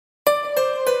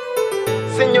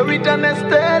Sinyorita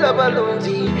Nestela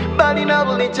balungi balina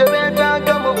buli kye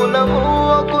beetaaga mu bulamu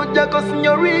okujjako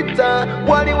sinyorita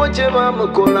waliwo kye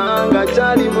bamukola nga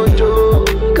kyali muto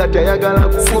kati ayagala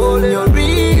kuwoolera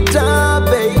Sinyorita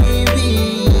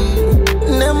baby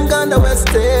ne muganda we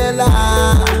Stella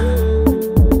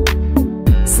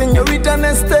Sinyorita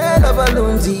Nestela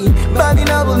balungi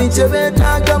balina buli kye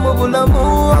beetaaga mu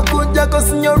bulamu okujjako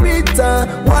sinyorita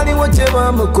waliwo kye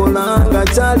bamukola nga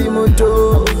kyali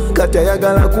muto kati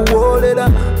ayagala kuwoolera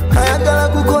ayagala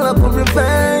kukola ku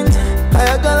revenge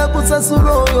ayagala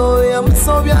kusasula oyo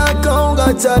yamusobyako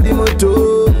nga kyali muto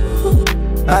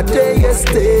ate ye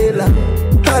Stella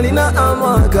alina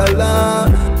amagala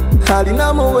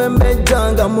alina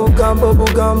muwembejja nga mugambo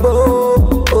bugambo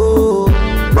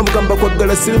bamugamba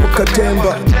kwagala siri mu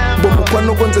katemba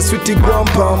bw'omukwano gwanze switi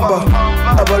gwampamba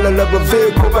abalala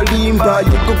baveeko balimba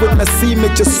yego gwe nasiime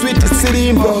kyo switi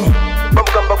sirimba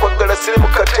bamugamba kwagala siri mu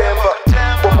katemba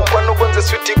bw'omukwano gwanze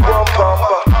switi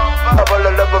gwampamba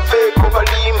abalala baveeko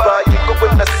balimba yego gwe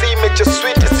nasiime kyo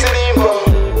switi sirimba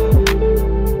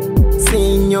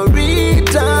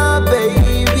Sinyorita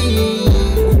baby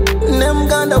ne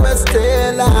muganda we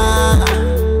Stella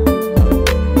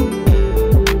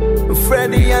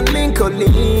Freddie and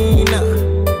Lincolnina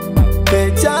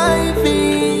HIV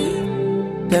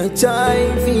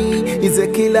is a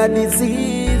killer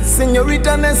disease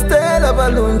Sinyorita Nestela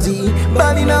balungi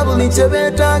balina buli kye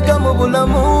beetaaga mu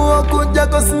bulamu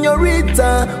okujjako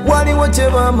sinyorita waliwo kye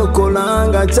bamukola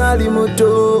nga kyali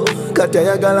muto kati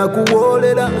ayagala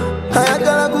kuwoolera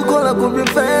ayagala kukola ku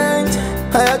revenge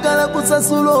ayagala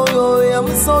kusasula oyo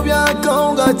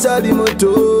yamusobyako nga kyali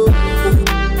muto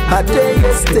ate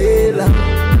ye Stella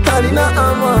alina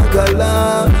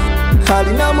amagala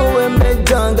alina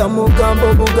muwembejja nga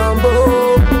mugambo bugambo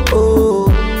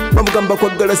bamugamba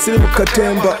kwagala siri mu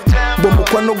katemba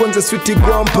bw'omukwano gwanze switi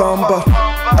gwampamba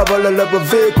abalala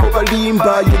baveeko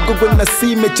balimba yego gwe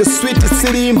nasiime kyo switi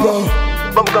sirimba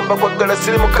bamugamba kwagala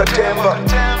siri mu katemba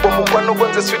bw'omukwano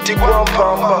gwanze switi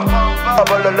gwampamba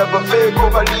abalala baveeko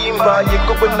balimba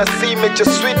yego gwe nasiime kyo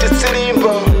switi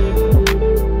sirimba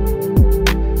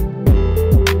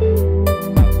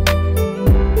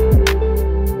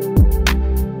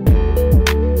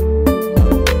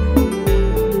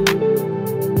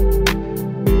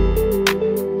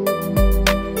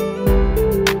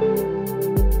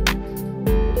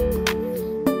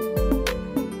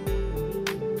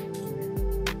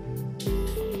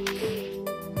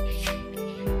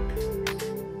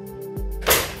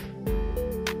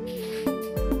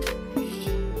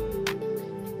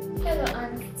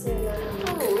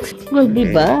I'll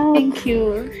be back. Thank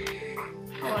you.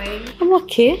 How are you? I'm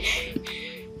okay.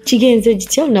 Chigenze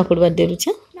jitya unakulwadde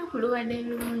lutya? Nakulwadde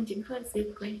bulungi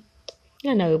mpozikwe.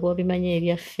 Nga nawe bw'obimanya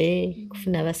ebyaffe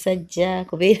kufuna abasajja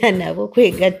kubeera nabo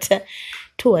kwegatta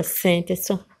tuwa ssente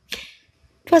so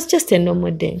it was just a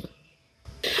normal day.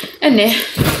 Ene,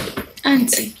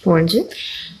 auntie. Wangi?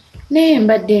 Naye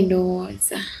mbadde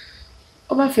ndowooza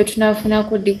oba ffe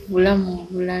tunaafunako ddi ku bulamu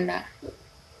obulala.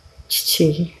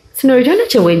 Kiki? Sinyorita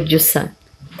kye wejjusa?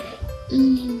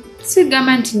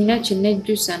 Sigamba nti nina kye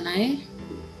nejjusa naye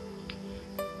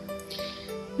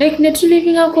like ne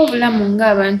tulivingako obulamu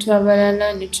ng'abantu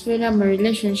abalala ne tubeera mu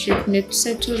relationship ne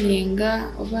tusetulinga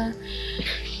oba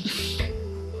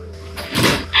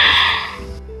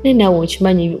naye naawe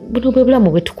okimanyi buno bwe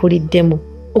bulamu bwe tukuliddemu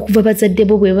okuva bazadde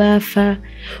bo bwe baafa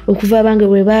okuva abange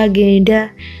bwe baagenda.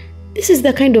 This is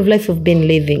the kind of life we've been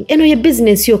living. Eno ye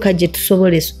business yokka gye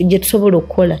tusobola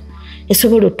okukola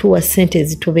esobola otuwa ssente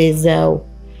ezitubeezaawo.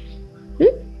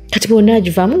 Kati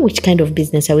bw'onaagivaamu which kind of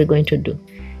business are we going to do?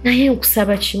 Naye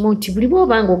nkusaba kimu nti buli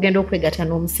bw'obanga ogenda okwegatta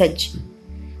n'omusajja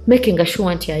making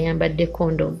sure nti ayambadde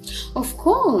condom. Of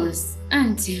course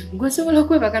auntie gwesobola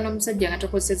okwebaka n'omusajja nga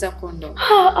tokozesa condom.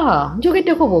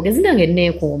 Njogeddeko bwogezi nange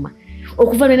neekuuma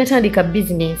okuva lwe natandika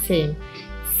bizinensi eno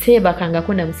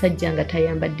seebakangako na musajja nga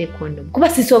tayambadde condom kuba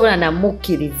sisobola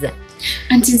namukkiriza.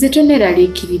 Anti nze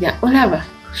toneeraliikirira olaba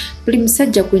buli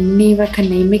musajja gwe neebaka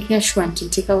naye making sure nti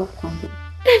nteekawo condom.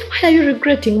 Then why are you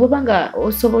regretting bw'obanga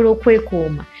osobola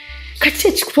okwekuuma? Kati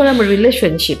ekikutwala mu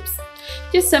relationships?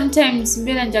 Just sometimes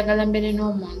mbeera njagala mbeere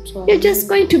n'omuntu. You're just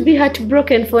going to be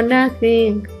heartbroken for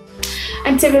nothing.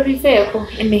 Anti ebyo biveeko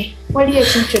ene waliyo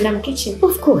ekintu kyonna mu kitchen?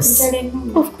 Of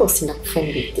course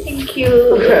nakufumbidde. Thank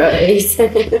you. Right.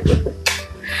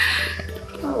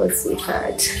 Oh,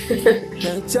 sweetheart.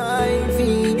 HIV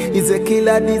is a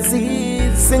killer disease.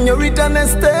 Sinyorita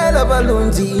Nestela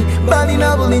balungi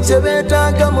balina buli kye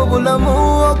beetaaga mu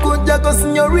bulamu okujjako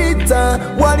sinyorita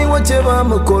waliwo kye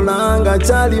bamukola nga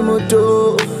kyali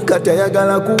muto kati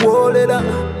ayagala kuwoolera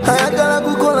ayagala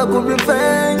kukola ku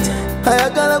revenge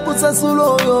ayagala kusasula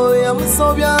oyo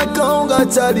yamusobyako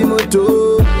ng'akyali muto.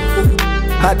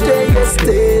 Ate ye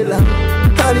Stella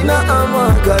alina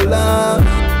amagala,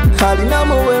 alina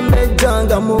muwemejja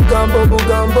nga mugambo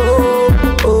bugambo.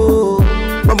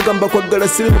 Bamugamba kwagala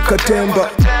siri mu katemba,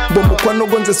 bw'omukwano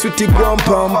gonze switi gwa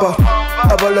mpamba.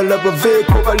 Abalala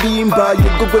baveeko balimba,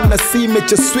 yegwe gwe nasiima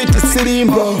ekyo switi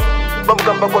sirimba.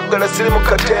 Bamugamba kwagala siri mu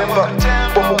katemba,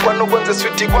 bw'omukwano gonze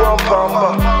switi gwa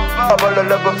mpamba.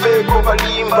 Abalala baveeko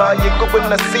balimba, yegwe gwe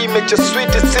nasiima ekyo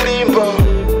switi sirimba.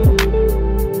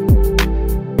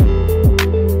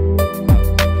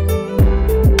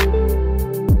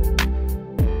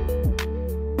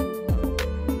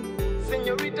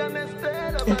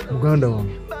 Muganda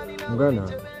wange. Muganda.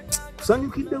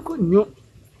 Kusanyukiddeko nnyo.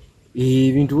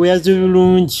 Ebintu bweyaze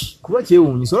bulungi. Kuba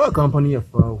kyewuunyisa olaba kampani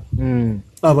yaffaawo.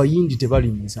 Abayindi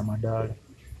tebalimisa madaala.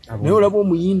 Naye olaba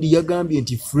omuyindi yagambye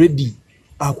nti Freddy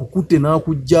akukutte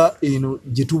n'akujja eno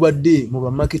gye tubadde mu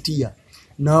bamaketiya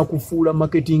n'akufuula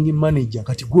marketing manager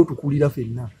kati gw'otukulira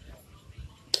ffenna.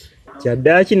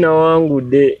 Kyaddaaki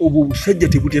nawangudde. Obwo obusajja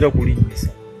tebutera kulinyisa.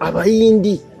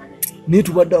 Abayindi. Naye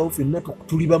tubadde awo ffenna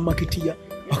tuli bamaketiya.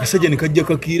 Akasajja ne kajja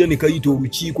kakiira ne kayita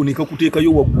olukiiko ne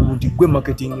kakuteekayo waggulu nti gwe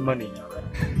marketing manager.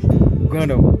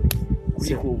 Muganda wange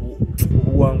kuliko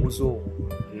obuwanguzi obwo.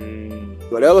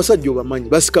 Bali abasajja obamanyi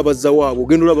basika bazza waabo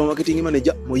ogenda olaba marketing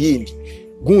manager muyindi.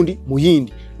 Gundi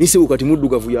muyindi. Nisibu kati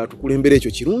muddugavu yatukulembera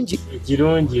ekyo kirungi.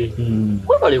 Kirungi.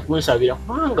 Kwebale kunsabira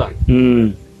kubanga.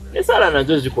 Esala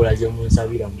nazo zikola ze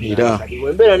munsabira mu. Era.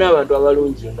 Wembera n'abantu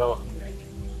abalungi nga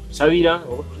sabira.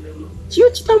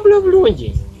 Kiyo kitambula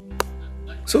bulungi.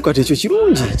 So kati ekyo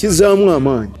kirungi kizaamu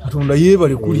amaanyi. Katonda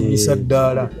yeebale kulimisa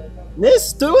ddaala.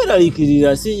 Nesi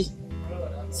toweraliikirira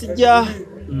sijja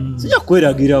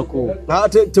kweragirako.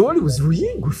 Tewali buzibu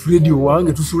yingwe Freddy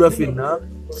owange tusula ffenna.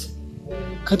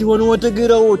 Kati wano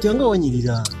wategeerawo otya nga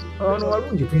wanyirira. Wano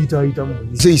walungi tuyitaayitamu.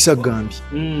 Zeeyisa gambye.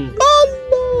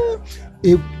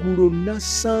 Eggulo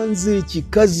nasanze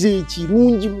ekikazi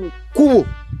ekirungi mu kkubo.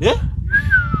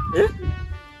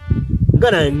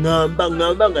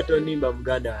 Ngamba nga tonimba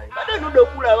muganda wange. Kati nudde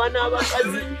okulaba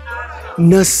n'abakazi.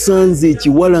 Nasanze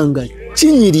ekiwala nga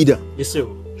kinyirira.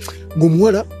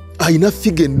 Ng'omuwala ayina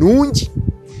figa ennungi,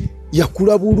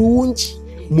 yakula bulungi,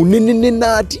 munene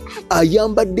naati,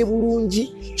 ayambadde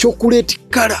bulungi, chocolate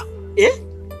kala.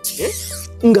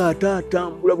 Ng'ate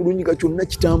atambula bulungi nga kyonna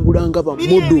kitambula nga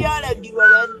bamodo.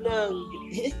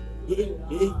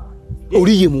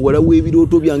 Oli ye muwala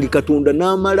w'ebirooto byange Katonda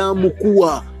n'amala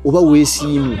amukuwa oba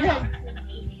weesiimye.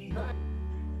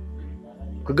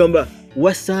 Kugamba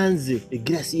wasanze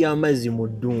egiraasi y'amazzi mu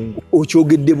ddungu.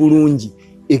 Okyogedde bulungi.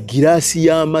 Egiraasi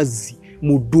y'amazzi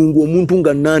mu ddungu omuntu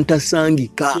nga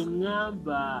nantasangika.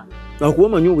 Kiŋŋamba. Akuba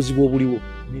manyi obuzibu obuliwo.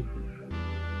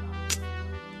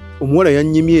 Omuwala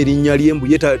yannyimye erinnya ly'embu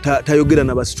ye tayogera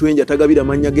na bastranger, tagabira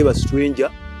mannya ge bastranger.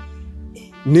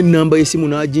 N'ennamba y'essimu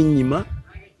n'aginnyima.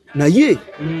 Naye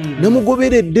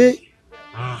namugoberedde.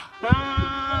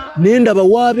 Nendaba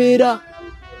waabeera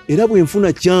era bwe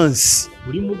nfuna chance.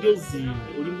 Oli mugezi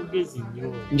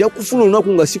nnyo. Nja kufuna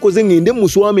olunaku nga sikoze ngende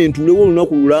muswame ntuulewo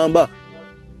olunaku lulamba.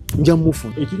 Nja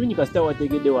mufuna. Ekirungi kasita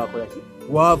wategedde wakola ki?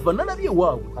 Wava nalabye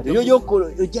waabwe. Kati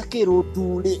ojjako era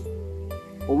otuule.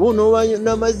 Oba onooba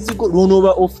n'amazzi go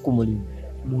lw'onooba off ku mulimu.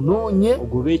 Munoonye.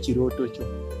 Ogobe ekirooto kyo.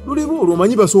 Lulibu olwo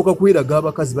omanyi basooka kweraga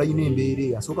abakazi balina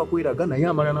embeera. Asooka kweraga naye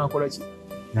amala n'akola ki?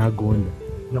 N'agonda.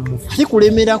 Namufuna. Ate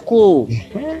kulemerako.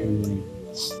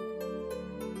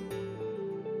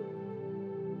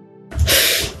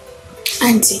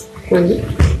 Anti.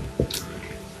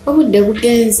 Obudde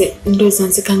bugenze ndooza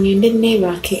nzika ngende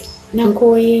neebake.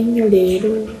 Nakooye nnyo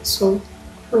leero. So.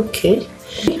 Okay.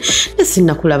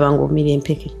 Sinnakulaba ng'omira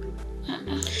empeke.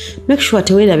 Make sure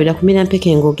teweerabira kumira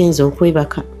mpeke ng'ogenza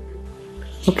okwebaka.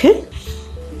 Okay?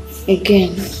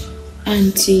 Again,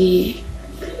 anti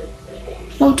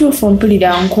obutuufu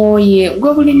mpulira nkooye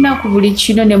gwe buli nnaku buli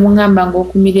kiro ne muŋŋamba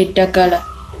ng'okumira eddagala.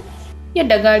 Ye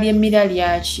eddagala ly'emmira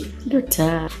lyaki?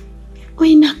 Dota,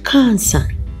 oyina kansa.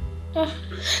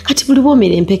 Kati buli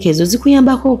bw'omira empeke ezo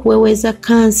zikuyambako okuweweeza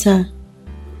kansa.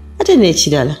 Ate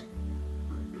n'ekirala.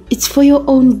 It's for your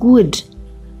own good.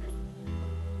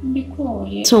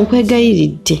 So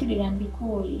nkwegayiridde.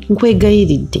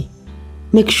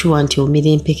 Make sure nti omira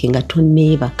empeke nga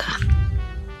tonneebaka.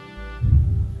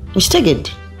 Okitegedde?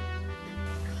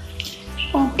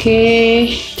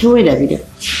 Okay. Teweerabira.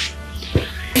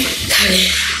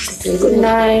 Good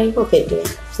night. Okay, dear.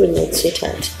 Good night,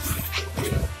 sweetheart.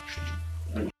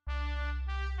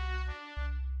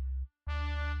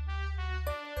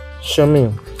 Shami.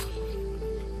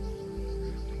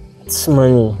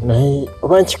 Simanyi naye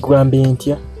oba nkigambye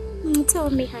ntya?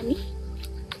 tell me, honey.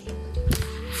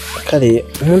 Kale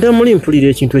munda muli mpulira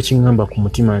ekintu ekingamba ku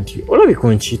mutima nti olabika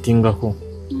onkiitingako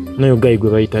nayo gayi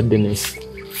gwe bayita Dennis.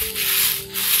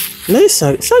 Naye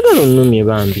saagala onnumye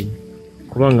bambi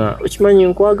kubanga okimanyi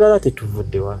nkwagala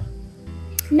tetuvudde wala.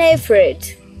 Naye Fred,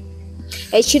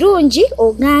 ekirungi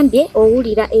ogambye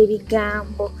owulira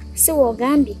ebigambo si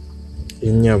wogambye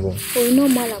ennyabo olina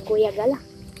omwala gw'oyagala.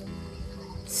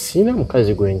 sina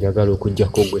mukazi gwe njagala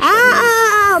okugjako gwe.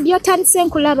 Byotandise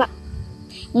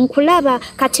nkulaba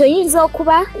kati oyinza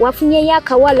okuba wafunyeyo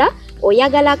akawala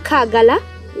oyagala kaagala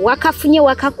wakafunye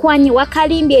wakakwanye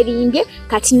wakalimbye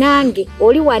kati nange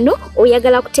oli wano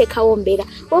oyagala kuteekawo mbeera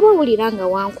oba owulira nga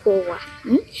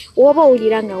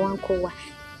wankoowa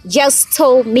just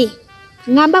tell me.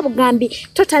 Ngamba bugambi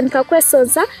totandika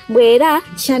kwesonza bwera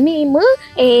Shamimu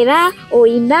era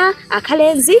oyina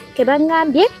akalenzi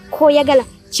kebangambye koyagala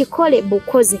kikole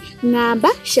bukozi. Ngamba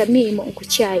Shamimu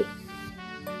nkukyayi.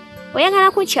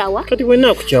 Oyagala kunkyawa? Kati bwe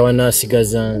nakukyawa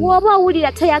naasigaza. Woba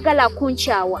owulira tayagala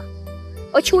kunkyawa.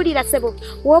 Okiwulira sebo?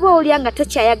 Woba owulira nga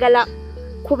tokyayagala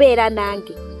kubeera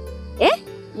nange.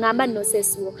 Ngamba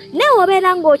nosesiwo. Naye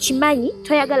obeera ng'okimanyi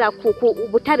toyagala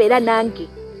butabeera nange.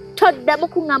 Toddamu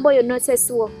kuŋŋamba oyo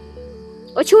nosesiwo.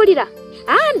 Okiwulira?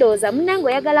 Ndowooza munnange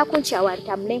oyagala kunkyawa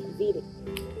ntamule nkuviire.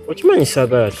 Okimanyi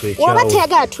saagala twekyawe. Woba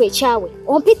tayagala twekyawe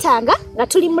ompitanga nga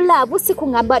tuli mu laavu si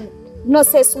kuŋŋamba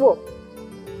nosesiwo.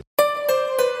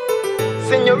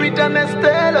 Sinyorita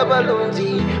Nestela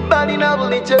balungi balina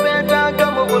buli kye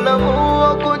beetaaga mu bulamu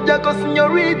okuggyako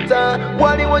sinyorita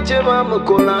waliwo kye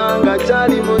bamukola nga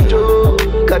kyali muto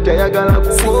kati ayagala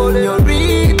kuwoolera.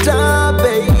 Sinyorita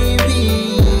baby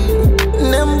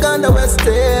ne muganda we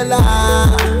Stella.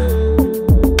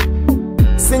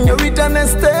 Sinyorita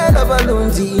Nestela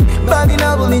balungi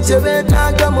balina buli kye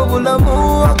beetaaga mu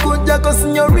bulamu okuggyako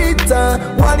sinyorita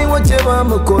waliwo kye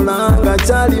bamukola nga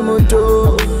kyali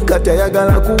muto kati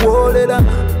ayagala kuwoolera,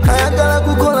 ayagala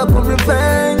kukola ku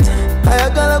revenge,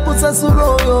 ayagala kusasula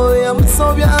oyo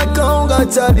yamusobyako nga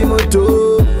kyali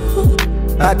muto.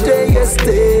 Ate ye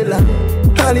Stella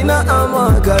alina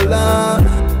amagala,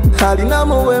 alina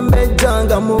muwembejja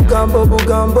nga mugambo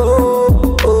bugambo.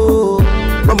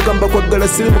 Bamugamba kwagala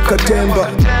siri mu katemba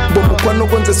bw'omukwano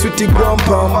gwanze switi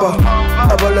gwampamba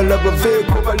abalala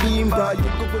baveeko balimba.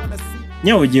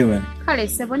 Nyawo gyebali. Kale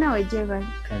sebo nawe gyebali.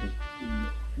 Kale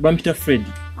bampita Fred.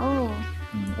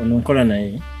 Ono nkola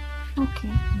naye. Okay.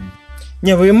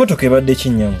 Nyawo emmotoka ebadde ki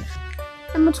nyawo?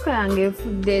 Emmotoka yange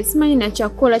efudde simanyi na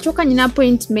kyakola kyokka nyina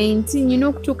appointment nyina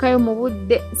okutuukayo mu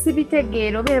budde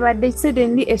sibitegeera oba ebadde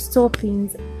suddenly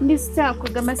estoppings ndi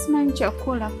sitaakugamba simanyi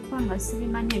kyakola kubanga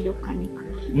sibimanyi ebyokukanika.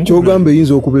 Kyogamba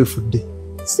eyinza okuba efudde.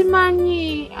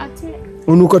 Simanyi ate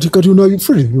ono kati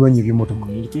onabifudde bimanyi ebyemmotoka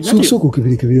sooka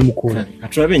okibirikebire mukola.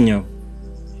 Atulabe nyawo.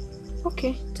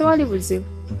 Okay, tewali buzibu.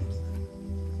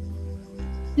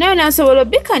 Nayo nasobola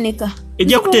obikanika.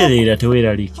 Ejja kutereera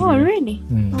teweeraliikirira. Oh, really?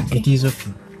 Okay. It is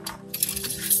okay.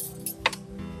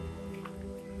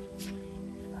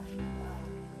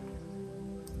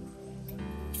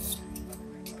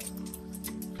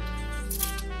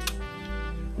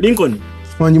 Lincoln.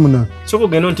 Manyi muna. Soko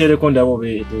geno ntereko ndabo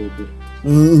be.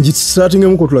 Nji starting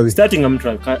emuko tulabe. Starting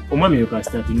amutulabe. Omwami yoka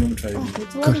starting amutulabe.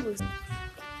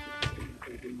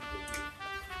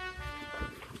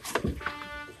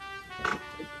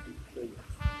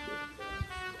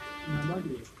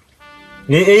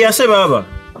 Yase baba.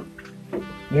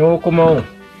 Niwo komawo.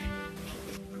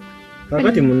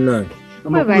 Kakati munnange.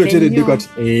 Amakulu eteredde kati.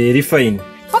 Eri fine.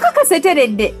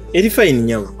 Wakakaseteredde. Eri fine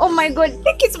nyawo. Oh my god,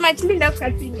 thank you so much Linda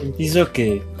kati. It's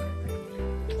okay.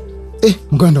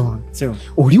 Muganda wange. So,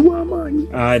 oli w'amaanyi.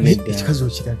 Nedda. Ekikazi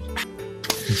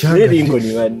okirabye.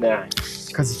 Lincoln banna.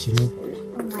 Ekikazi kino.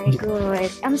 Oh my god,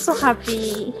 I'm so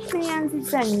happy.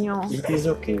 Nayanziza nnyo. It is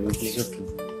okay.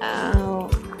 Oh.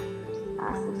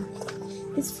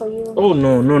 This for you. Oh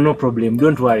no problem.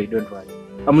 Don't worry.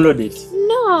 I'm loaded.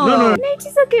 No. It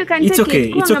is okay. You can It's take okay.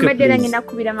 it. It's okay.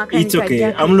 It's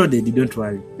okay. I'm loaded. Don't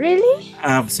worry. Really? I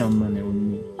have some money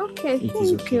on me. Okay, It is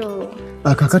thank okay. you.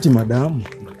 Akakati madamu.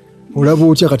 Olaba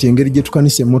otya kati engeri gye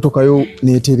tukanisa emmotoka yo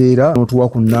n'etereera n'otuwa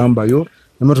ku nnamba yo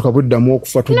emmotoka bweddamu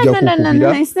okufa tujja kukubira.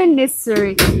 No, it's not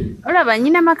necessary. Olaba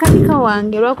nyina makanika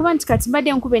wange lwakuba nti kati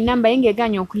mbadde nkuba ennamba ye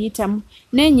ng'egaanye okuyitamu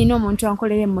naye nyina omuntu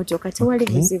ankolera emmotoka tewali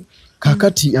buzibu.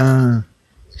 Kakati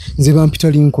nze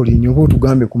bampita Lincoln oba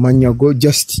otugambe ku mannya go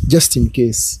just in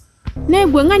case. Naye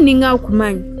gwe nga nninga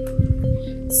okumanyi.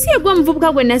 Si ye gwe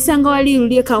omuvubuka gwe nasanga wali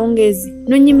lulye kawungeezi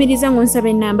n'onnyimiriza ng'onsaba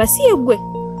ennamba si ye gwe.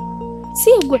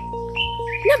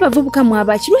 N'abavubuka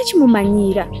mwabaki lwaki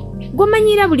mumanyiira?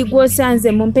 gwomanyira buli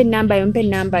gwosanze mumpe ennamba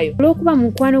yo olw'okuba mu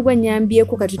mukwano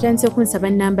gwannyambyeko katutandise kunsaba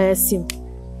nnamba ya simu.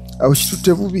 Awo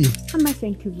kitutte bubi. Mama,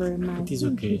 thank you very much. It is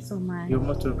okay. Thank you so much. You're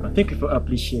most welcome. Thank you for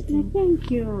appreciating.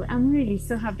 Thank you. I'm really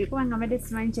so happy. Kubanga mbadde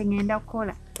simanyi kye ngenda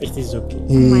kukola. It is okay.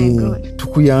 Oh my God.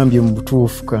 Tukuyambye mu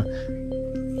butuufuka.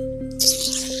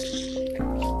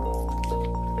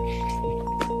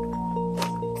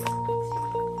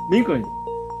 Lincoln.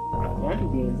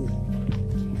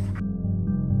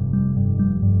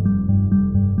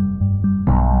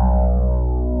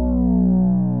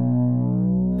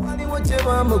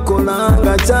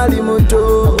 Mukolanga chali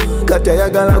muto kati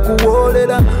ayagala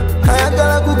kuwolera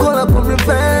ayagala kukola ku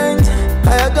revenge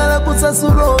ayagala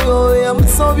kusasula oyo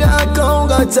yamusobya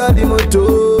akawunga chali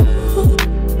muto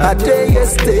ate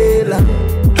yestela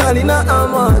alina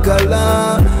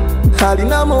amagala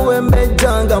alina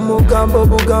muwembejanga mugambo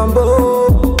bugambo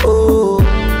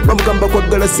bamugamba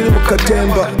kwagala siri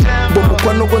mukatemba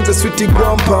bwomukwano gwanze switi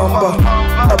gwampamba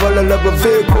abalala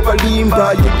baveeko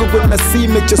balimba yegogwe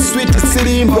nasime kyo switi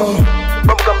sirimba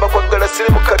bamugamba kwagala siri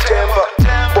mukatemba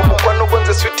bwomukwano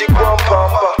gwanze switi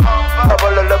gwampamba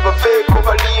abalala baveeko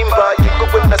balimba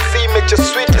yegogwe nasime kyo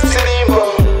switi sirimba.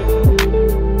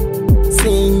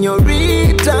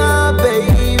 Sinyorita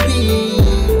baby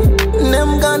ne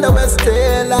muganda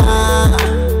westela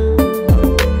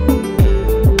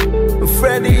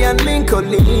Freddie and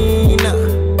Lincoln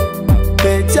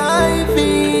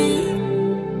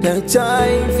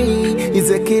HIV is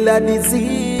a killer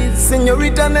disease.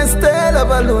 Sinyorita Nestela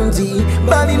balungi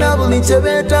balina buli kye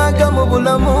beetaaga mu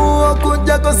bulamu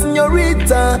okujjako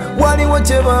sinyorita waliwo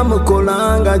kye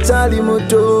bamukolanga kyali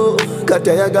muto kati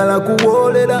ayagala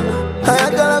kuwolera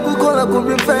ayagala kukola ku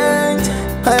revenge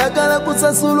ayagala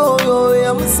kusasula oyo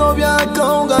yamusobya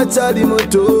akawunga kyali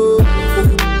muto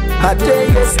ate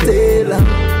yestela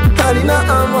alina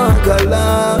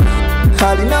amagala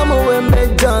alina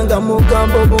muwembejanga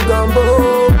mugambo bugambo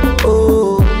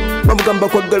bamugamba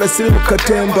kwagala siri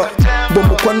mukatemba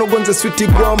bwomukwano gwanze switi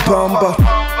gwampamba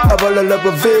abalala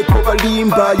baveeko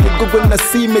balimba yegogwe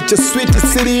nasime kyo switi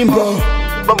sirimba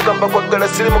bamugamba kwagala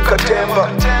siri mukatemba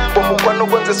bwomukwano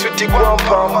gwanze switi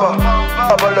gwampamba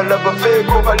abalala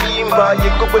baveeko balimba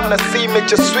yegogwe nasime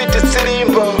kyo switi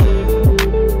sirimba.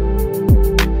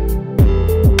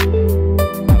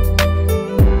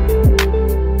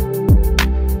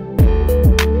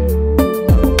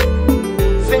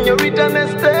 Sinyorita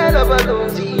Nestela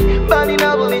balungi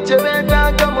balina buli kye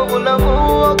beetaaga mu bulamu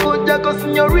okujjako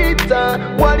sinyorita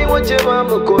waliwo kye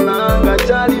bamukolanga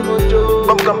kyali muto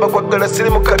bamugamba kwagala siri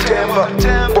mukatemba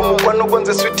bwomukwano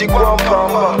gwanze switi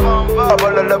gwampamba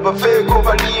abalala baveeko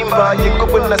balimba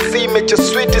yegogwe nasime kyo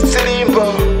switi sirimba.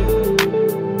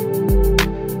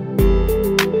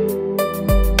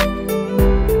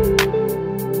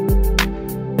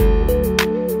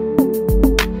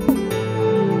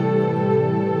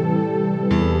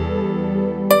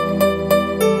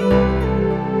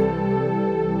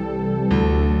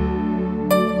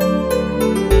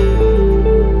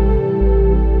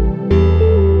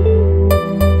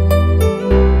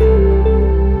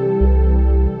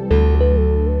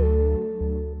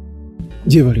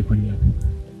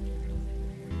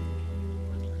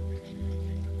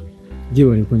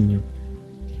 Jebaleko nnyo.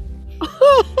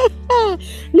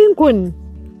 Lincoln.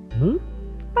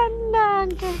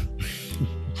 Bannange.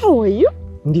 How are you?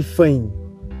 Ndi fine.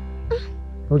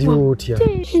 Oliwo otya?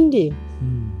 Ndi.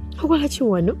 Okola ki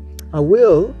wano?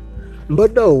 Well,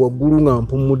 mbadde awo waggulu nga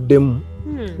mpumuddemu.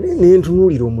 Ne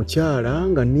ntunuulira omukyala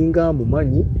nga ninga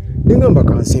amumanyi nengamba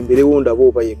kansemberewo ndaba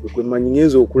oba yegwe gwe mmanyi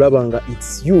ngenza okulaba nga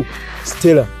it's you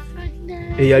Stella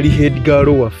eyali head girl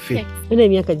waffe. Ena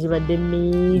emyaka gibadde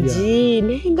mingi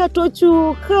naye nga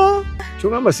tokyuka.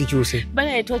 Kyogamba sikyuse?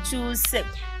 Banaye tokyuse.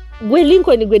 Gwe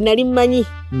Lincoln gwe nali mmanyi.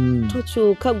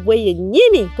 Tokyuka gwe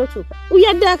yennyini tokyuka.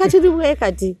 Uyadde akatiri bwe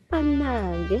kati.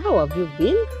 Bannange, how have you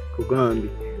been? Kugambye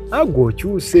agwo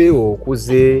okyuse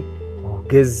okuze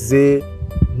ogezze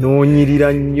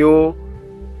noonyirira nnyo.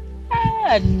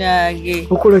 Bannange.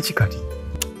 Okola ki kati?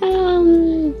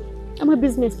 I'm a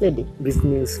business lady.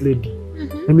 Business lady.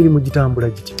 Emirimu gitambula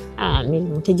gitya?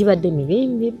 Emirimu tegibadde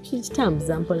mibi,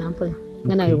 gitambuza mpola mpola.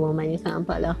 Nga nawe bw'omanyi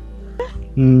Kampala.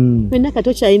 Wenna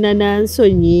kato kyalina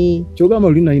nansonyi. Kyogamba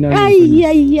luli nalina nansonyi.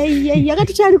 Nga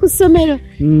tukyali ku ssomero.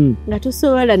 Nga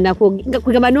tosobola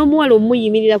kugamba n'omuwala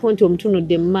omuyimirirako nti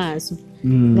omutunudde mu maaso.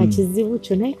 Nga kizibu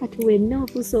kyo naye kati wenna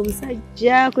ofuuse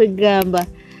omusajja kwegamba.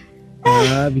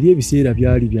 Biri ebiseera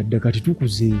byali byadda kati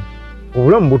tukuze.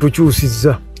 Obulamu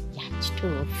butukyusizza.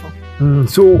 Kituufu.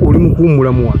 So oli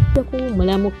mukuwummulamu wa?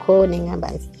 Kuwummulamuko ne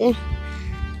ngamba nti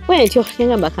wentyo ne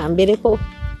ngamba kambereko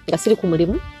nga siri ku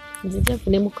mulimu nzija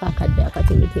nfunemu kakadde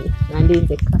akatinitini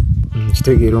ngandinzekka.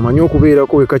 Kitegeera omanyi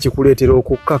okubeerako weka kikuleetera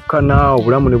okukakkana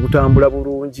obulamu ne butambula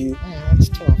bulungi.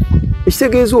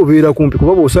 Ekitegeeza obeera kumpi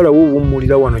kuba bw'osalawo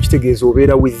obuwummulira wano kitegeeza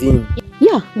obeera within.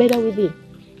 Yeah, beera within.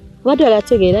 Watu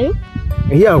alategeerayo?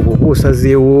 Awo oba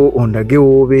osazeewo ondage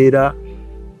w'obeera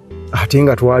ate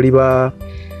nga twali ba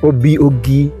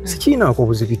ogi sikiinaako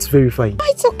obuzibu. It's very fine.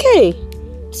 It's okay.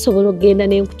 Tusobola okugenda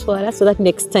ne nkutwala so that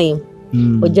next time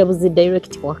ojja buzi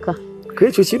direct waka.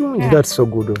 Ekyo kirungi. That's so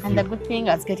good of you. And the good thing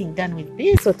I was getting done with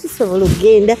this, so tusobola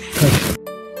okugenda.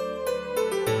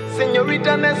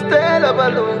 Sinyorita Nestela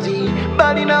balungi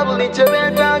balina buli kye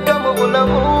beetaaga mu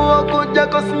bulamu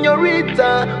okujjako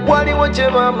sinyorita waliwo kye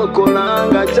bamukola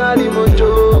nga kyali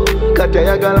muto kati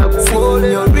ayagala kukola.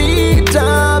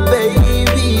 Sinyorita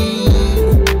baby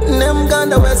ne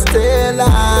muganda we Stella.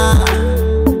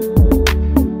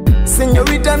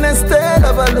 Sinyorita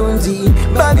Nestela balungi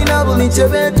balina buli kye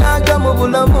beetaaga mu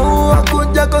bulamu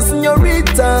okujjako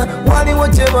sinyorita waliwo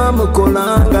kye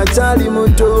bamukola nga kyali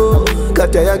muto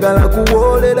kati ayagala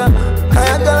kuwolera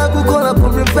ayagala kukola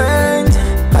ku revenge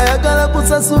ayagala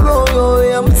kusasula oyo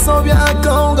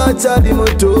yamusobyako nga kyali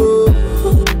muto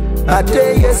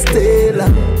ate ye Stella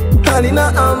alina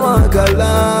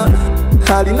amagala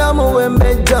alina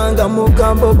muwembejja nga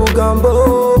mugambo bugambo.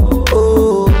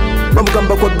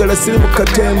 Bamugamba kwagala siri mu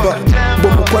katemba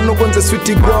bw'omukwano gwanze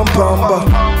switi gwampamba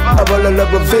abalala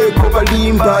baveeko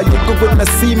balimba yego gwe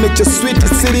nasiime kyo switi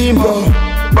sirimba.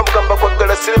 Bamugamba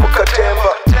kwagala siri mu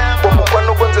katemba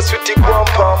bw'omukwano gwanze switi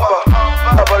gwampamba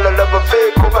abalala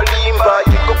baveeko balimba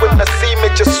yego gwe nasiime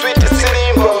kyo switi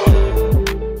sirimba.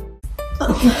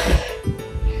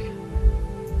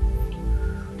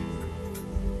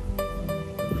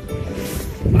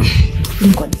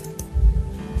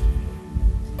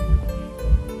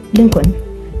 Lincoln.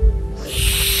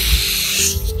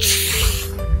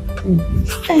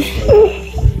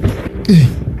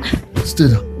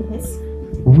 Stella. Yes.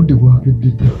 Obudde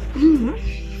bwakedde dda.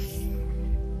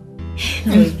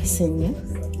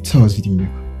 Sawa ziri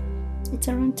mmeka? It's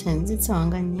around 10. It's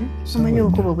around 10. Amanyi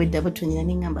okuba obwedda butunyira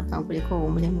n'engamba kankuleko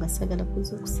obumulemu nga sagala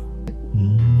kuzuukusa.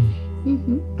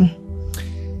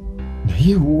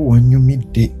 Naye wo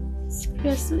wanyumidde.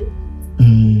 Seriously?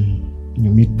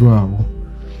 Nyumiddwawo.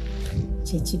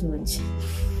 Kyekirungi.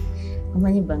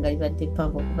 Omanyi ebbanga libadde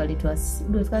ppanvu okuva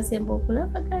lwe twasemba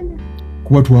okulabagana.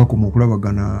 Kuba twakoma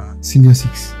okulabagana senior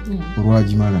 6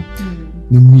 olwagimala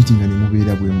ne meeting ne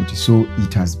mubeera bwe muti, so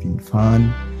it has been fun.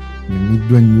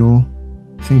 Nyumiddwa nnyo.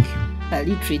 Thank you.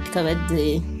 Kali treat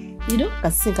kabadde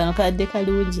kasisinkano kabadde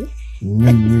kalungi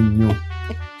nnyo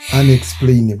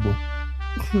unexplainable.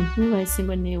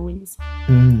 Single neewunyisa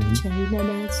China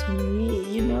dancing,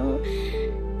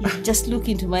 you just look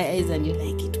into my eyes and you're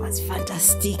like, it was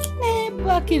fantastic.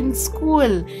 Back in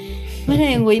school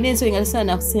mana ngo ine ensonyi nga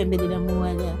sana kusemberera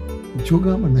muwala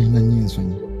kyogamba nalina nnyo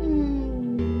ensonyi.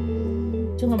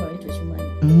 Kyogamba wetu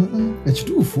kimanyi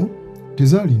ekituufu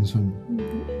tezaali nsonyi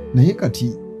naye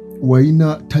kati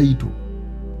walina title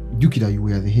jjukira you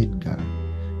were the head girl.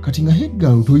 Kati nga head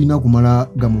girl toyina kumala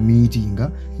gamu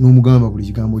meetinga n'omugamba buli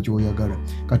kigambo ky'oyagala.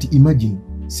 Kati imagine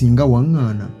singa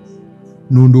waŋŋaana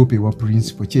n'ondoopeewa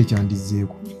principal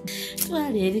kyekyandizeeko.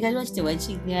 Twale eri kali lwaki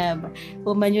tewakigamba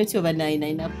omanyi otyo oba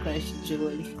nayina crash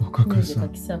joli okakasa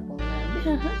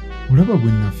olaba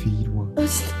bwe nafiirwa.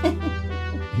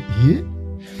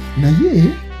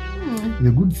 Naye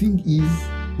the good thing is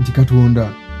nti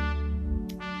Katonda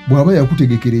bw'aba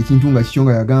yakutegekera ekintu nga kikyo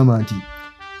nga yagamba nti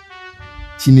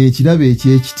kino ekirabo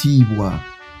eky'ekitiibwa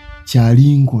kya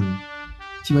Lincoln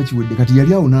kiba kiwedde. Kati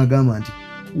yali awo n'agamba nti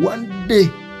one day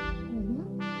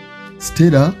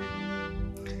Stella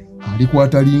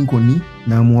alikwata Lincoln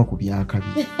n'amuwa ku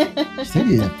byakabi.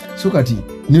 Kitegeera? So kati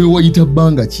newe wayita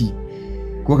bbanga ki?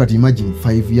 Kuba kati imagine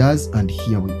 5 years and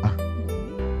here we are.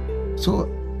 So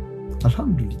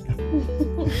alhamdulillah.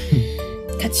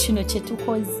 Kati kino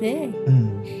kyetukoze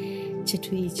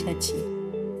kyetuyita ki?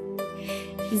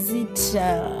 Is it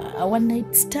a one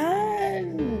night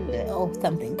stand or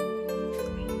something?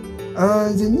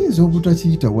 Nze nyinza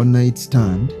obutakiyita one night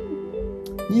stand.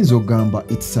 Nyinza ogamba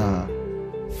it's a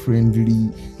friendly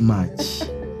match.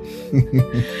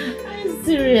 I'm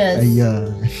serious? Yeah.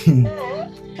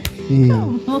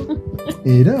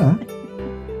 Era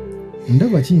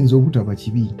ndaba kiyinza obutaba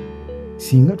kibi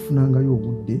singa tufunangayo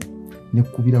obudde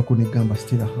nekubirako negamba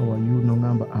Stella how are you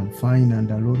nongamba I'm fine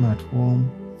and alone at home.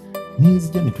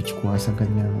 Nizija ne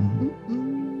tukikwasaganyaamu.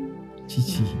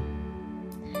 Kiki?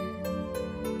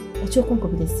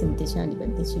 Ekyokunkubira essimu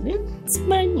tekyandibadde kibi.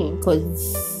 Simanyi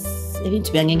because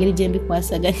ebintu byange engeri gye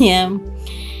mbikwasaganyaamu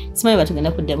simanyi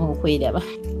batugenda kuddamu okweraba.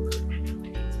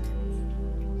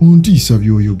 ontiisa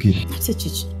by'oyogera. Ate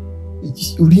kiki?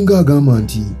 Olinga agamba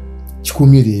nti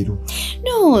kikomye leero.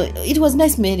 No, it was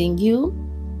nice meeting you.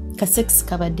 Kasex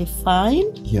kabadde fine.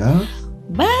 Yeah.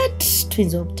 But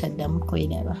tuyinza obutaddamu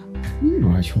kwiraba.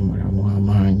 Lwaki omulamu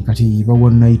amaanyi kati ba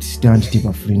one night stand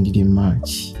tebafurendire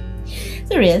much.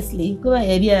 Seriously, kuba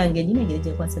ebyange nyine ngeri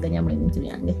gyekwasaganya mu ebintu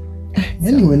byange.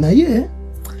 Anyway, naye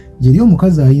yeri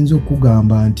omukazi ayinza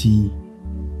okugamba nti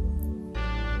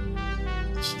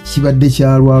kibadde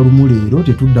kyalwalumu leero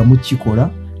tetuddamu kikola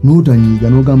n'otanyiiga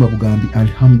n'ogamba bugambi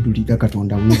alhamdulillah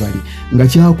Katonda weebale nga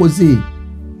kyakoze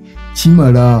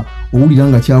kimala owulira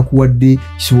nga kyakuwadde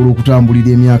kisobola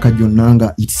okutambulira emyaka gyonna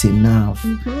nga it's enough.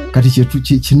 Kati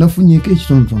kyenafunyeeko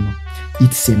ekitonotono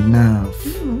it's enough.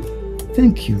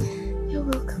 Thank you. You're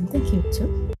welcome. Thank you too.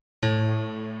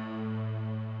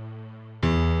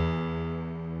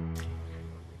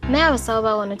 Naye abasawo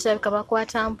bawona kirabika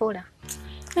bakwata mpola.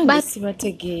 Basi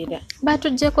bategeera.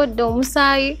 Batuggyeko dde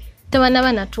omusaayi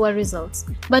tebanaba natuwa results.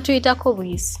 Batuyitako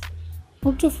buyisi.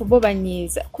 Obutuufu bo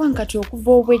banyiiza kubanga kati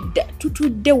okuva obwedda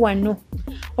tutudde wano.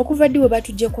 Okuva ddi we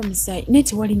batuggyeko omusaayi naye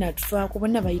tewali natufaako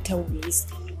bonna bayitawo buyisi.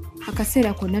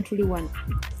 Akaseera konna tuli wano.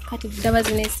 Kati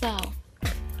ddabazi n'essaawa.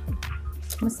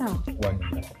 Musawo.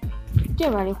 Wanyuma.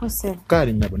 Gyebaleko ssebo.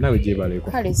 Kale nabo nawe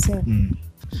gyebaleko. Kale ssebo.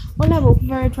 Olaba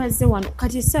okuva lwe twazze wano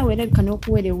kati essaawa erabika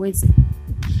n'okuwereweze.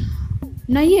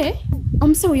 Naye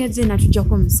omusawo yazze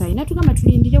natuggyako omusaayi natugamba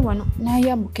tulindire wano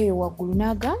n'ayambuka eyo waggulu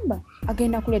n'agamba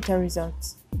agenda kuleeta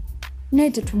results.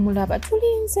 Naye tetumulaba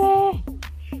tulinze.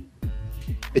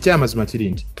 Ekyamazima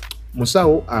kiri nti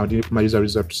musawo alimaliza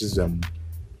results zammwe.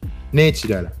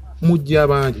 N'ekirala mujja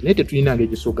abangi naye tetulinanga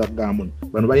ekisoga gamuno.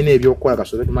 Bano balina ebyokukola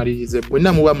kasobe tumalirize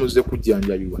bwenna muba muzze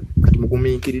kujjanjabibwa. Kati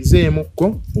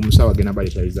mugumiikirizeemukko omusawo agenda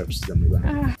baleeta results zammwe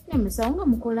bana. Omusawo nga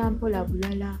mukola mpola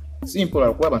bulala.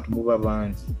 Simpola kuba abantu muba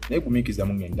bangi naye gumiikiza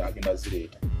mugenda agenda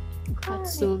zireeta.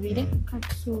 Katusuubire.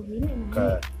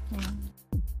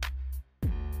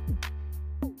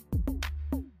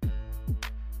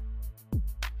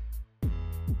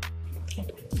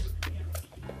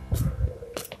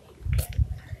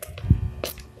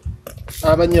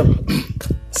 Abanyama.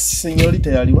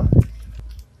 Sinyorita yaliwa?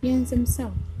 Yenze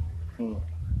musawo.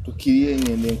 Tukiriye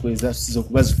ngende enkweza sizo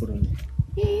kuba zifulumye.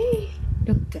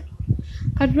 Dokita.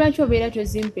 Kati lwaki obeera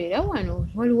tozimpeera wano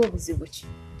waliwo obuzibu ki?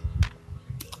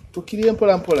 Tukiriye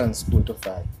mpola mpola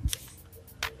nsikuntofaayo.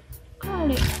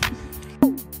 Kale.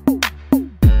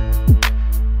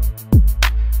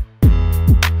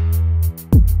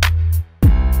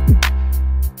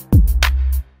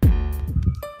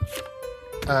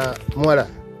 Mwala.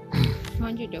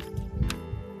 Manji dokita.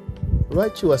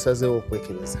 Lwaki wasazeewo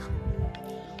okwekebeza?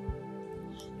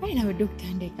 Ayi nawe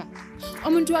dokita ndeka.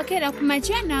 Omuntu akeera ku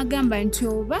makya n'agamba nti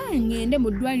oba ngende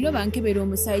mu ddwaliro bankebera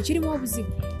omusaayi kirimu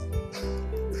obuzibu.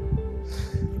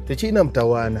 Tekirina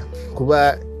mutawaana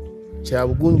kuba kya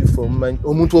bugunjufu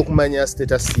omuntu okumanya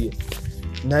status ye.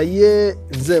 Naye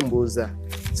nze mbuuza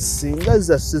singa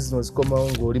zaffe zino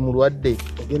zikomawo ng'oli mulwadde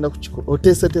ogenda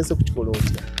oteeseteese kukikola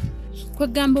otya?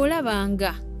 Kwegamba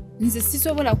olabanga nze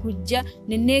sisobola kujja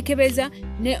neneekebeza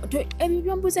ebyo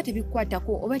byombuuza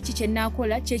tebikwatako oba ki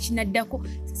kyenaakola kyekinaddako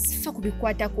sifa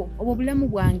kubikwatako obwo obulamu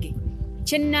bwange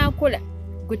kyenaakola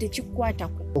gwe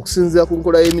tekikwatako. Okusinziira ku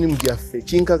nkola y'emirimu gyaffe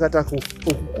kinkakatako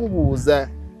okukubuuza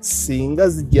singa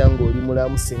zijja ng'oli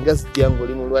mulamu singa zijja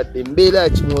ng'oli mulwadde mbeera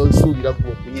kimwosuubira ku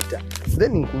okuyita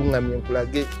then nkuluŋŋamye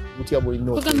nkulage butya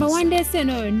bwolina kwegamba wandeese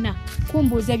eno yonna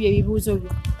kumbuuza ebyo ebibuuzo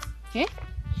byo.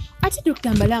 Ate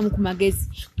dokita mbalaamu ku magezi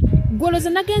gwoloza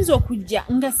nagenza okujja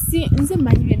nga nze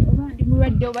mmanyi oba ndi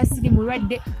mulwadde oba siri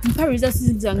mulwadde mpa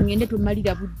results zange ngende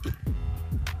tumalira budde.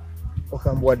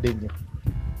 Okambwadde nnyo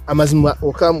amazima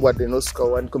okambwadde n'osukka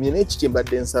wandikomye naye kiki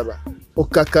mbadde nsaba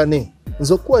okkakkane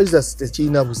nze okuwa results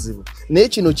tekirina buzibu naye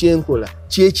kino kyenkola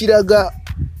kyekiraga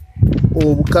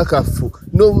obukakafu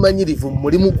n'obumanyirivu mu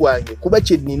mulimu gwange kuba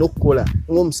kye nnina okukola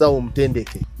ng'omusawo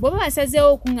omutendeke. Bw'oba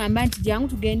basazeewo okuŋŋamba nti jangu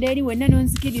tugende eri wenna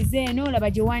n'onzikiriza eno olaba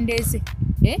gye wandeese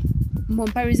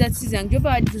mbompa results zange gy'oba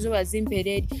wadde tuzo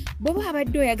wazimpeera eri bw'oba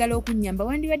abadde oyagala okunnyamba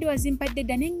wandibadde wazimpadde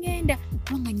dda ne ŋŋenda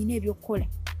kubanga nnyina ebyokkola.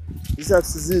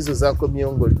 Results ziizo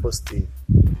zakomyewo ng'oli positive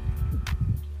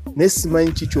naye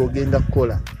simanyi ki ky'ogenda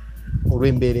kukola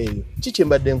olw'embeera eyo. Ki kye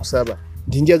mbadde nkusaba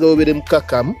nti njagala obeere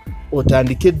mukakkamu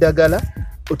otandike eddagala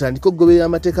otandike okugoberera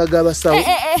amateeka g'abasawo.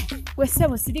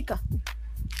 Wessebo sirika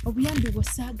obuyambi bwo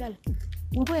saagala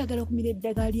bw'oba oyagala okumira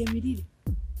eddagala ly'emirire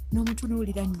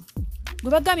n'omutunuulira nnyo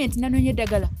gwe bagambye nti nanoonya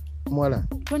eddagala mwala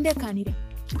tondekaanira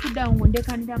kikuddawo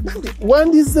ng'ondekaanira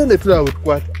wandize ne tulaba bwe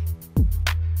tukwata.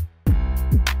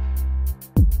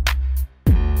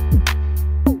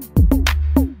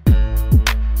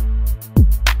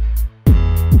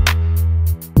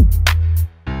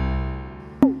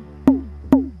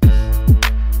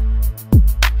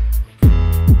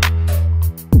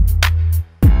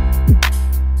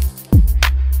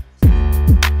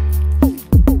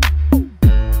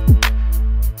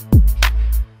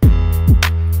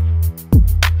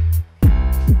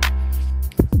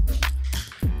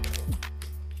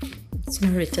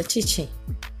 Sinyorita kiki?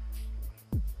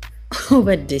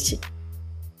 Obadde ki?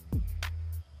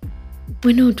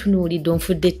 Wena otunuulidde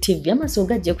onfudde TV amaaso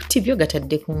gajja ku TV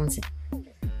ogatadde ku nze.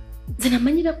 Nze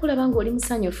namanyira kulaba ng'oli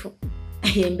musanyufu.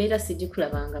 Embeera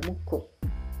sigikulabangamukko.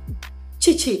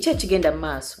 Kiki kyekigenda mu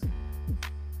maaso?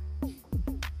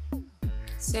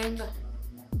 Senga.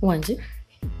 Wangi?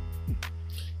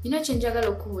 Nina kyenjagala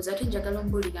okubuuza ate njagala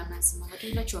ombuulira amazima nga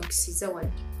tolina kyompisiza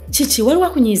wadde. Kiki waliwo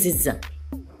akunyiizizza?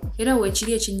 Era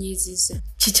weekiri ekinyiizizza.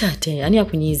 Kiki ate ani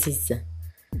akunyiizizza?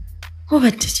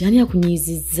 Obadde ki ani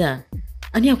akunyiizizza?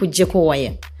 Ani akuggyeko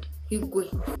waya? Igwe.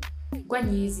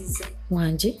 Gwanyiizizza.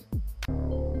 Wangi?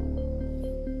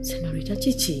 Sinyorita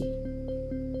kiki?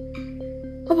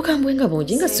 Obukambwe nga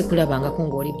bungi nga sikulabangako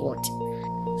ng'oli bw'oti.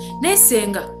 Naye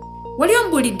Senga, wali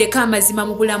ombuuliddeko amazima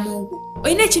mu bulamu bwo?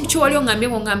 Olina ekintu kye wali ongambye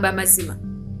ng'ongamba amazima?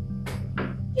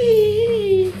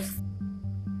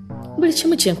 Buli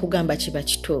kimu kye nkugamba kiba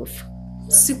kituufu.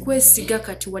 Sikwesiga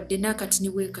kati wadde n'akati ne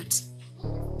bwe kati.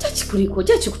 Kyakikuliko,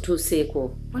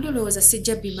 kyakikutuuseeko. Wali olowooza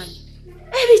sijja bimanyi?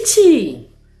 Ebiki?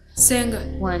 Senga,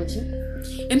 Wangi?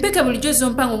 empeke bulijjo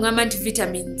zompa ng'ongamba nti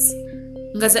vitamins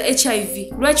nga za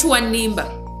HIV. Lwaki wannimba?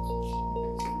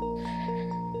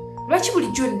 Lwaki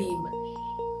bulijjo nnimba?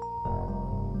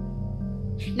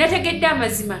 Nategedde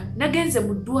amazima, nagenze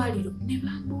mu ddwaliro ne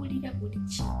bambuulira buli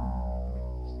kimu.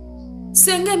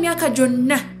 Senga emyaka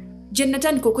gyonna gye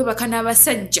natandika okwebaka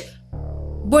n'abasajja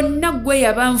bonna gwe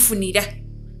yabanfunira.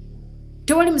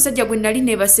 Tewali musajja gwe nali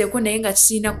neebaseeko naye nga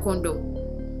kisirina kondomu.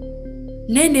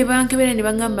 Naye ne bankebera ne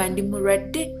baŋŋamba ndi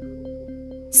mulwadde.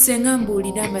 Senga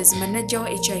mbuulira amazima najjawo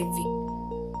HIV.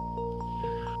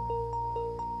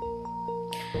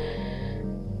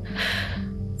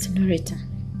 Sinyorita,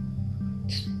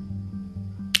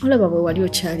 olaba bwe wali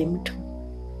okyali muto.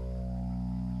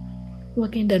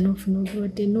 Wagenda n'ofuna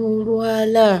obulwadde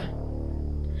n'olwala.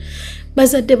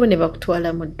 Bazadde bo ne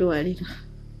bakutwala mu ddwaliro.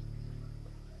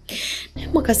 Naye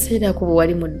mu kaseera ako bwe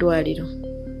wali mu ddwaliro,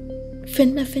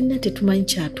 ffenna tetumanyi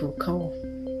kyatuukawo.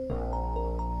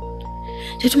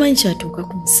 Tetumanyi kyatuuka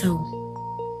ku musawo.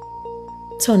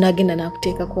 Musawo n'agenda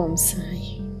n'akuteekako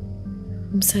omusaayi.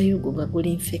 Omusaayi ogwo nga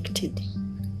guli infected.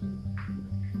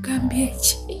 Gambye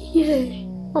ki? Ye,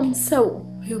 omusawo.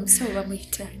 Oyo omusawo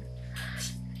bamuyitaani?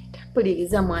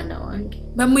 Mpuliriza mwana wange.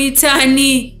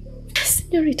 Bamuyitaani?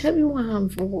 Sinyorita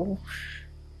biwanvu.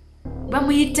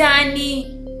 Bamuyitaani?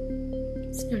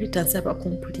 Sinyorita nsaba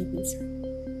kumpuliriza.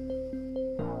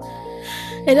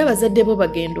 Era abazadde bo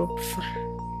bagenda okufa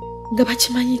nga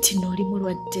bakimanyi nti n'oli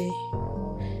mulwadde.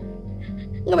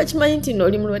 Nga bakimanyi nti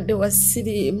n'oli mulwadde wa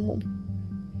siriimu.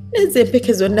 N'ezo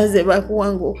empeke zonna ze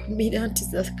baakuwanga okumira nti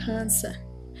za kansa.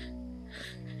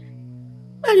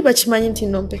 Baali bakimanyi nti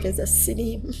n'ompeke za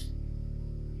siriimu.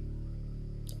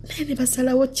 Naye ne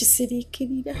basalawo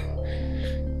kisiriikirira.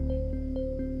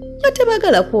 Nga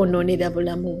tebaagala kwonoonera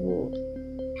bulamu bwo.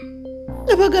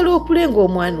 Nga baagala okulenga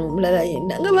omwana omulala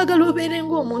yenna. Nga baagala obeere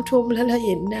ng'omuntu omulala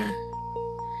yenna.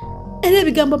 Era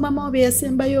ebigambo mama we bye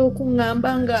yasembayo okuŋŋamba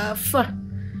ng'afa.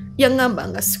 Yaŋŋamba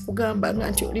nga sikugambanga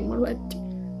nti oli mulwadde.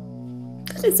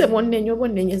 Kati nze bwonnenya oba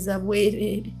onnenyeza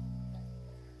bwereere.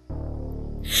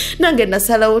 Nange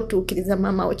nasalawo otuukiriza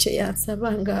mama wo kye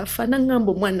yansaba ng'afa.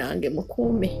 Naŋŋamba omwana wange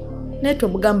mukuume. Naye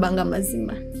tomugambanga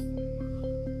mazima.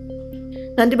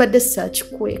 Nandibadde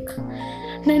saakikweka.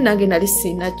 Naye nange nali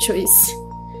siina choice.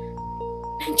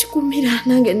 Nenkikumira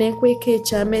nange nenkweka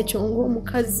ekyama ekyo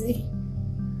ng'omukazi.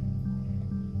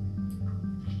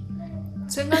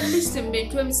 Senga ndise mu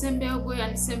bintu ebisembeyo gwe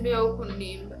yandisembeyo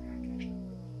kunnimba.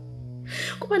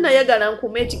 Kuba nayagala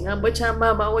nkuuma ekigambo kya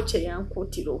maama wo kye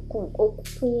yankuutira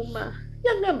okukuuma.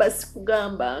 Yagamba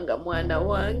sikugambanga mwana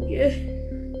wange.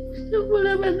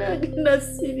 Nobulaba nange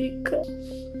nasirika.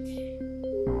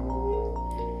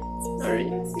 Sorry.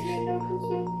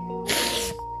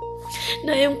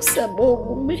 Naye nkusaba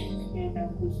ogume.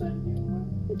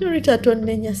 Sinyorita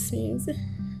tonnenya sinze.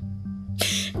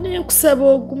 Naye nkusaba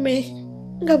ogume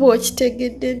nga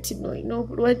bw'okitegedde nti n'olina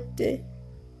obulwadde.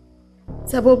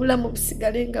 Saba obulamu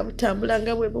busigale nga butambula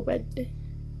nga bwe bubadde.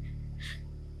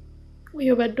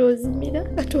 Oyo badde ozimira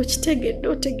ate okitegedde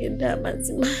otegedde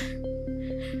amazima.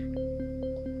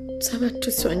 Saba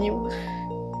tusonyiwa.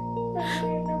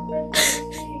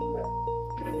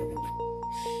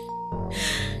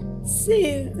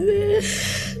 Sinze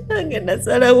nange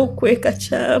nasalawo okweka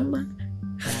kyama.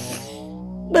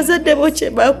 Bazadde bo kye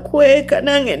bakweka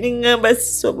nange niŋŋamba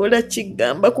sisobola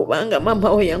kigamba kubanga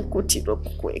mama we yankuutira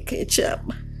okukweka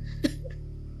ekyama.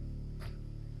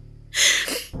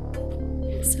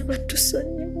 Saba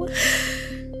tusonyiwa.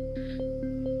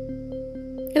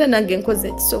 Era nange nkoze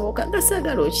ekisoboka nga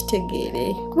saagala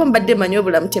okitegeere kuba mbadde manyi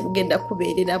obulamu tebugenda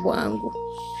kubeerera bwangu.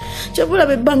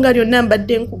 Kyobulaba ebbanga lyonna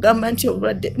mbadde nkugamba nti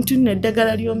obulwadde ntulina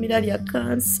eddagala ly'omira lya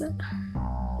kansa.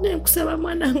 Nenkusaba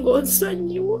mwana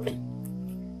ng'onsonyiwe.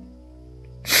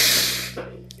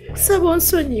 Kusaba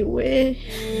onsonyiwe.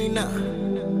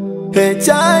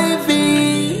 HIV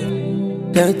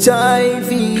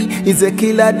is a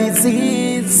killer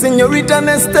disease. Sinyorita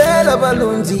Nestela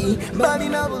Balungi.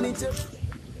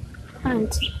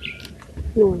 Anti,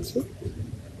 nonzi.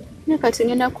 Nekati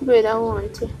ngenda kubeerawo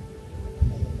nti.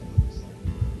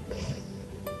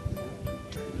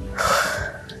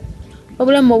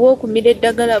 Obulamu obw'okumira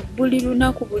eddagala buli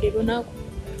lunaku.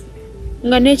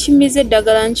 Nga n'ekimiza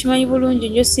eddagala nkimanyi bulungi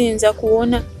nnyo siyinza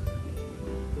kuwona.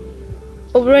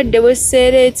 Obulwadde bwe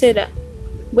sseereetera,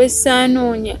 bwe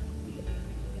saanoonya.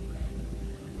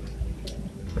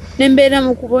 Ne mbeera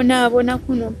mu kubonaabona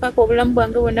kuno mpaka obulamu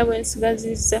bwange bwonna bwe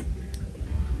nsigazizza.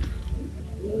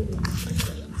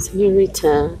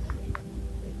 Sinyorita,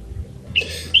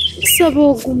 nsaba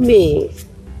ogume.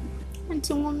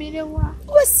 Anti ngumirewa.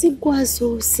 Oba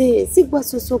siggwasoose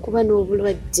okuba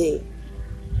n'obulwadde.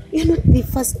 You're not the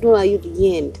first nor are you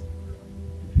the end.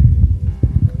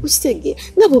 Ukitegeera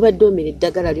nga bw'obadde omira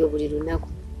eddagala lyo buli lunaku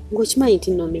ng'okimanyi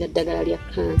nti n'omira eddagala lya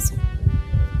cancer.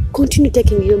 Continue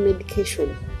taking your medication.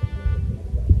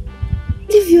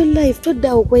 Live your life.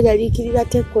 Toddaawo okweraliikirira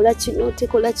tekola kino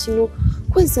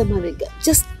kweza mabega.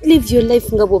 Just live your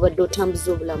life nga bw'obadde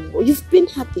otambuza obulamu bwo. You've been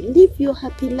happy. Live your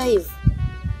happy life.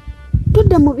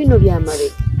 Todda mu bino bya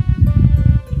mabega.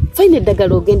 Find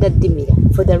eddagala ogenda ddimira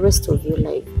for the rest of your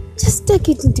life. Just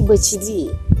take it nti bwe kiri.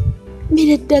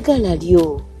 Mira eddagala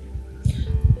lyo.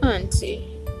 Auntie,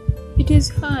 it is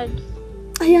hard.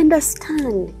 I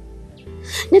understand.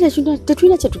 Nera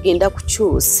tetulina kye tugenda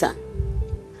kukyusa.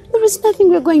 There is nothing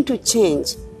we're going to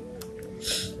change.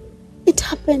 It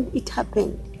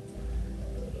happened.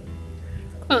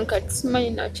 Kankati simanyi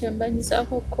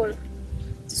nakyembanyizaako okukola.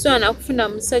 Sisobola kufuna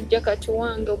musajja kati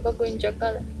wange oba gwe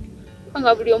njagala.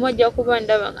 Nga buli omu ajja kuba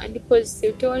ndaba nga ndi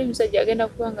positive. Tewali musajja agenda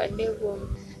kuba nga neegomba.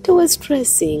 Tewa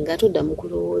stressing atodda mu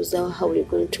kulowooza how we're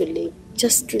going to live.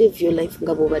 Just live your life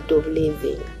nga bw'obadde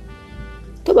obuliving.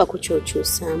 Toba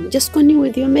kukyukyusaamu. Just continue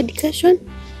with your medication.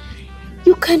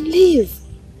 You can live.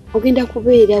 Ogenda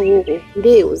kubeerawo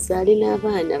nde ozaale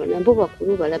n'abaana nabo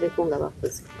bakulu balabeko nga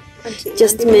bakoze.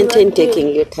 Just maintain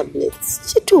taking your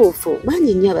tablets. Kituufu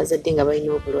bangi nnyo abazadde nga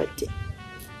balina obulwadde.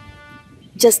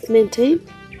 Just maintain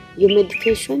your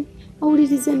medication.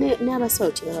 Awulirize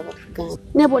n'abasawo kye baba bakugamba.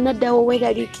 Ne bonna ddawo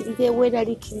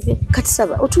weeraliikirire. Kati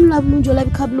saba otunula bulungi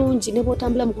olabika bulungi ne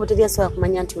bw'otambula mu kkooti lyasobola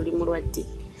kumanya nti oli mulwadde.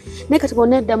 Naye kati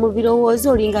bw'onna edda mu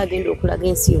birowoozo olinga agenda okulaga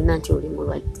ensi yonna nti oli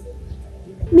mulwadde.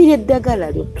 Mira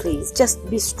eddagala lyo please. Just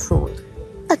be strong.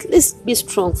 At least be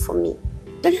strong for me.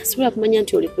 Tali asobola kumanya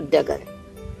nti oli ku ddagala.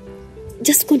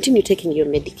 Just continue taking your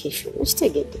medication.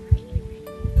 Okitegedde.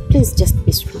 Please just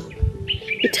be strong.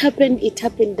 It happened,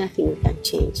 nothing we can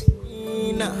change.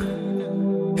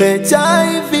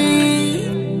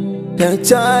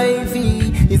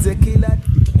 HIV is a killer.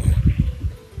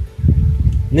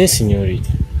 Ne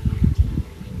sinyorita.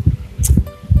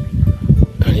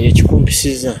 Kale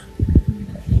ekikumpisiza.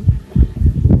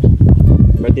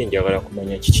 Mbadde njagala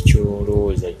kumanya kiki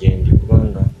kyolowooza gyendi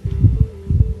kubanga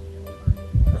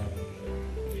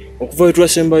okuva we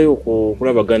twasembayo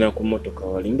okulabagana ku mmotoka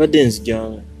wali mbadde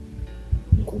nzija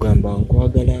nkugamba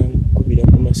nkwagala nkubira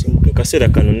ku masimu ke kaseera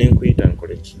kano nenkuyita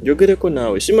nkole ki njogereko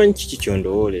naawe simanyi kiki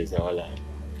kyondowooleza wala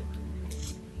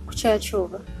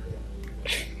kukyakyoba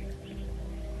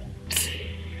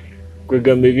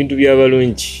kwegamba ebintu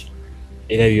by'abalungi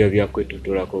era biba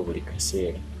byakwetotolako buli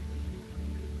kaseera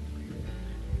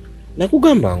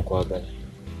nakugamba nkwagala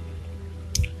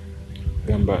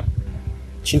gamba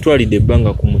kintwalidde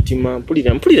ebbanga ku mutima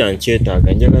mpulira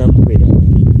nkyetaaga njagala kubeera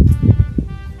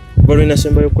kuba lwe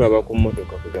nasembayo kulaba ku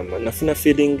mmotoka kugamba nafuna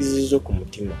feelings zo ku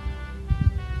mutima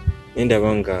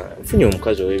nendaba nga nfunye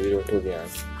omukazi ow'ebirooto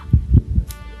byange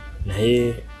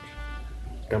naye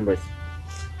gamba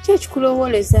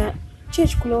kyekikulowoozesa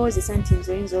nti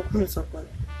nze oyinza okumusokola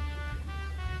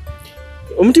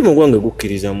omutima ogwange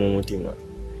gukkiriza mu mutima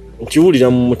nkiwulira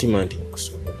mu mutima nti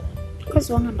nkusobola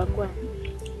mukazi wangamba gwani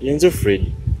yenze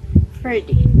Freddy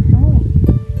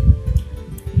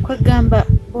kwegamba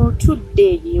bw'otudde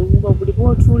eyo buli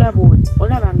bw'otuula bwoti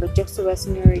olaba nga ojja kusobola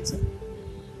sinyorita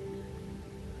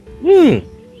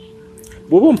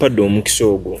bw'oba ompadde omukisa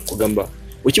ogwo kugamba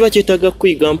wekiba kyetaaga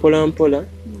kuyiga mpola mpola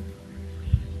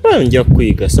nja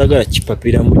kuyiga saagala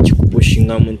kipapiramu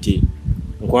kikupushingamu nti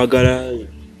nkwagala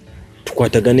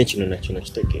tukwatagane kino na kino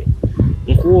kitegeera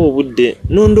nkuwa obudde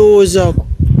nondowoozaako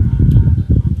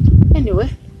Anyway,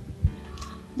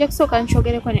 nja kusooka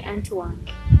nkyogereko ne anti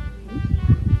wange.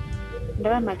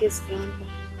 Ndaba amagezi gampa.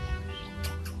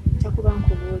 Kyakuba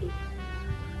nkubuulira.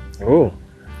 Oh.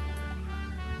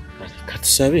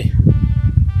 Katusabe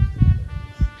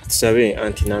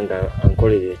anti nanga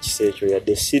ankolere ekisa ekyo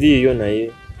yadde siriiyo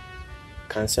naye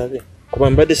kansabe kuba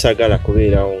mbadde saagala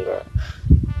kubeerawo nga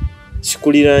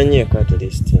sikuliraanye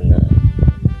catalyst nga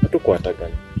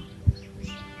tukwatagana.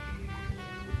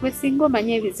 Gwe singa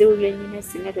omanye ebizibu byennyina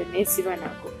singa tonneesiba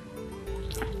nako.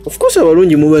 Of course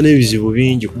abalungi muba n'ebizibu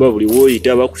bingi kuba buli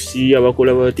wooyita abakusiiya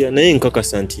bakola batya naye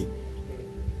nkakasa nti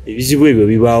ebizibu ebyo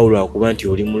bibaawo lwakuba nti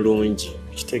oli mulungi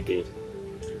kitegeere.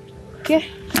 Okay.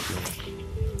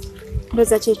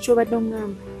 Ndoza kyekyo obadde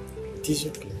oŋŋamba.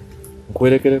 Tizoke.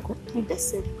 Nkwerekereko? Nedda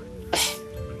ssebo.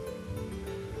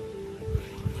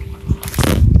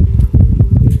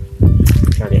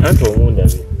 Kale anti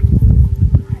omundabe.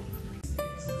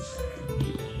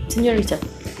 Sinyorita.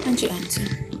 Anti.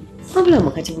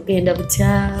 Obulamu kati bugenda butya?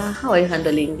 How are you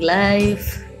handling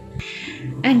life?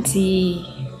 Auntie,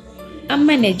 I'm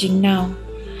managing now.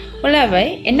 Olaba,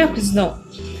 ennaku zino.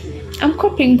 I'm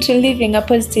coping to living a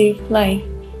positive life.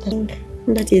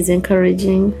 That is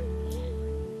encouraging.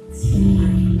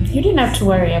 You don't have to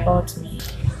worry about me.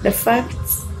 The fact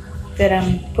that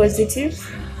I'm positive.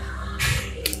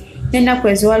 Nennaku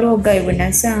ezo waliwo guy bwe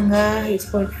nasanga,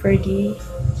 he's called Freddie.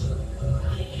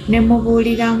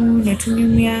 Nemubuuliramu, ne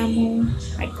tunyumyamu.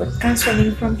 I got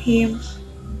counseling from him.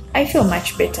 I feel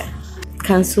much better.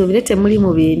 Kansuubire temuli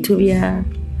mu bintu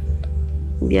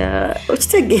bya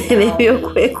okitegeera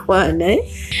ebyokwekwana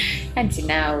Anti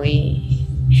naawe.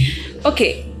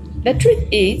 Okay, the truth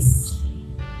is,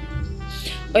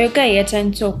 oyo guy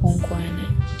yatandise okunkwana.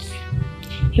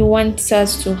 He wants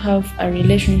us to have a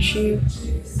relationship.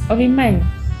 Obimanyi.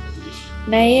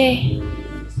 Naye,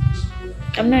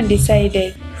 I'm not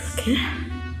decided. Okay.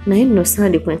 Naye nno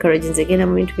sandi ku encourage nze genda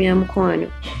mu bintu bya mukwano.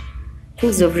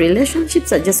 Things of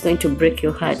relationships are just going to break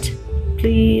your heart.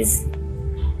 Please.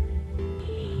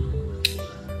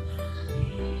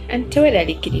 Anti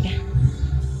weeraliikirira.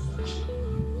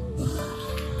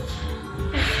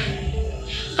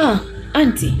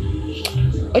 Anti,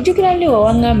 ojjukira luli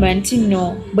wawaŋŋamba nti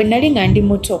nno bwe nali nga ndi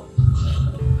muto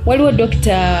waliwo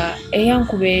dokita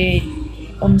eyankube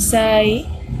omusaayi,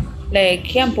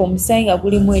 like yampa omusaayi nga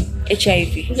gulimu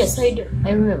HIV. Yes, I do.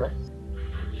 I remember.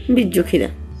 Mbijjukira.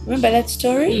 Remember that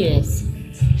story? Yes.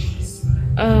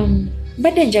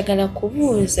 Badde njagala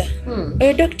kubuuza.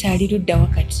 Oyo dokita ali ludda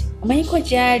wakati. Omanyiko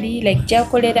gyali, like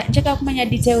gyakolera, njagala kumanya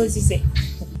details ze.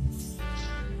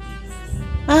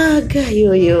 Guy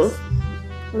oyo.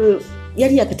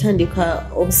 Yali yakatandika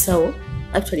obusawo.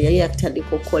 Actually yali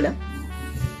yakatandika okukola.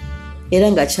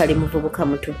 Era ng'akyali muvubuka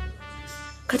muto.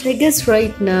 But I guess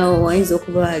right now ayinza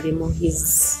okuba ali mu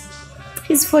his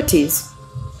 40s.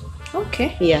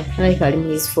 Okay. Yeah, I like ali mu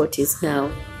his 40s now.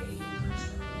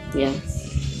 Yeah.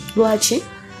 Lwaki?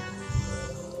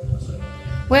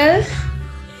 Well,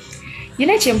 you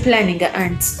know I'm planning an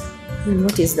aunt. And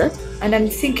what is that? And I'm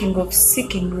thinking of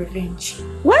seeking revenge.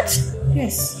 What?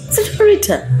 Yes.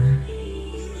 Sinyorita.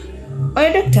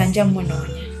 Oyo dokita nja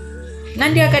munoonya.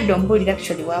 Nandyagadde ombuulira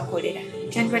actually waakolera.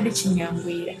 Kyandibadde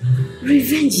kinyangwira.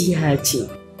 Revenge yaki?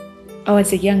 I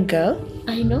was a young girl.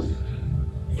 I know.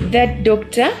 That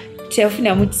doctor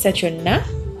teyafunamu kisa kyonna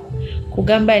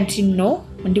kugamba nti nno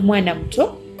ndi mwana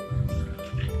muto.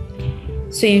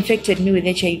 So he infected me with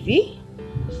HIV.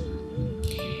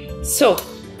 So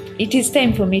it is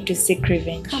time for me to seek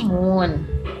revenge. Come on.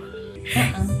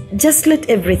 Just let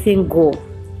everything go.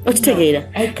 No,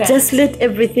 I can't. Just let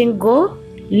everything go.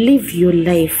 Live your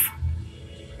life.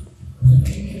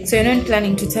 So you're not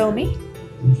planning to tell me?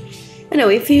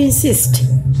 Anyway, if you insist.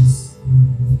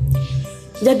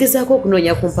 Njagezaako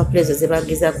okunoonya ku mpapula ezo ze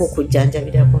bagezaako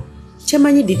okujjanjabirako.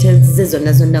 Kyemanyi details ze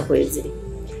zonna kweziri.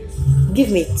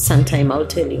 Give me some time, I'll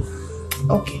tell you.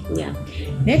 Okay. Yeah.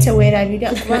 Naye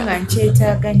teweerabira kubanga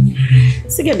nkyetaaga nnyo.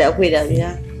 Sigenda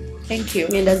kwerabira. Thank you.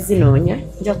 Ngenda zinoonya,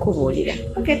 nja kubuulira.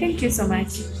 Okay, thank you so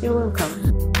much. You're welcome.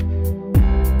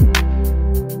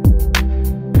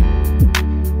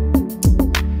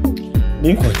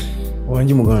 Lincoln,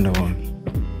 wanji muganda wange.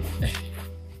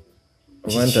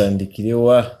 Oba ntandikire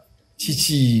wa?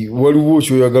 Kiki waliwo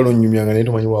kyoyagala onnyumyanga naye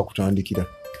tomanyi wakutandikira?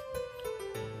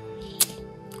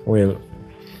 Well,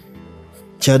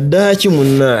 kyaddaaki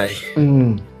munnaaye.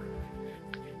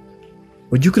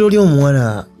 Ojjukira oli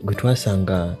omuwala gwe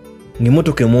twasanga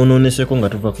ng'emmotoka emwonoonесeko nga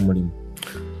tuva ku mulimu?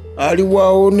 Ali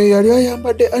waawo ne yali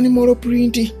ayambadde animal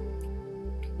print.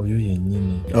 Oyo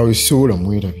yennyini. Awo sisobola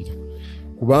mwerabira.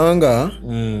 kubanga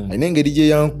alina engeri gye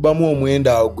yankubamu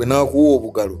omwenda gwe n'akuwa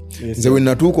obugalo nze we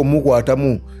natuuka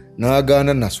omukwatamu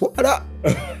n'agaana naswala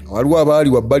waliwo abaali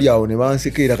wabbali awo ne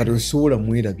bansekeera kati osobola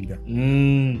mwerabira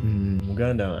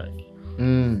muganda wange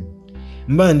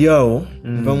mba ndi awo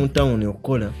nva mu tawuni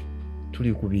okukola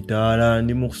tuli ku bitaala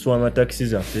ndi mu kuswama takisi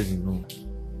zaffe zino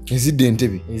ezidde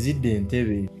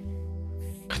entebe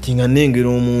kati nga nengera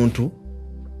omuntu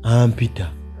ampita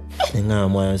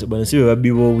eŋŋamwanze bano si be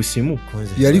babbi b'obusimu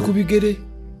yali ku bigere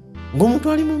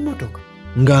ng'omuntu ali mu mmotoka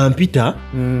ng'ampita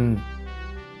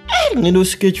ngenda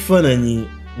osika ekifaananyi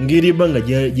ngeri ebbanga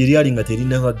gye lyali nga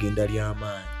terina bagenda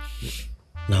ly'amaanyi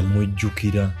nga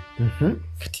mwejjukira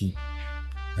kati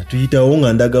nga tuyitawo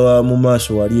nga ndaga mu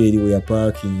maaso wali eri we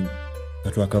yapaakinga nga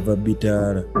twakava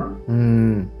bitaala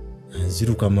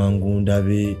nziruka mangu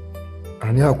ndabe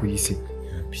ani akuyise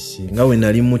nga we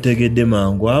nali mutegedde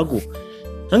mangu ago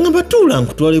angamba tuula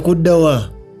nkutwaleko ddawa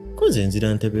koze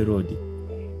nzira Ntebe road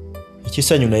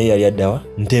ekisanyu naye yali addawa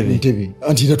Ntebe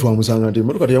anti era twamusanga Ntebe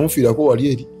motoka teyamufiirako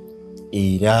wali eri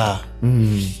era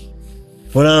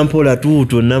mpola mpola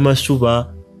tuuto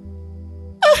namasuba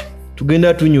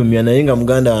tugenda tunyumya naye nga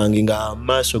muganda wange nga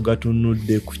amaaso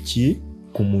gatunudde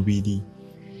ku mubiri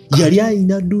yali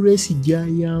alina duresi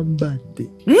gyayambadde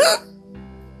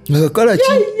akakala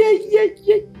ki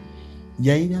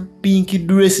yalina pinki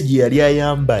duresi gye yali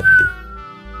ayambadde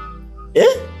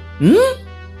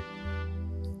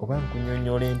oba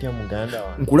nkunyonyola ntya muganda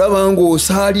wange nkulaba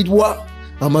ng'osaalirwa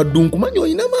amaddu nkumanya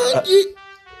olina mangi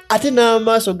ate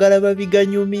n'amaaso galaba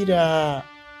biganyumira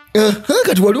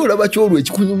kati wali olaba kyolwo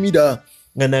ekikunyumira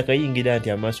nga nakayingira nti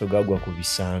amaaso gagwa ku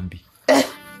bisambi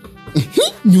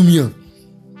nyumya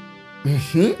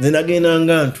nze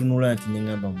nagendanga ntunula nti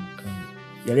neŋŋamba mukama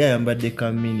yali ayambadde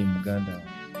kamini muganda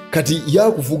wange kati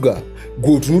yakuvuga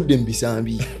gw'otunudde mu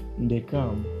bisambi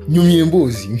ndekaamu nyumya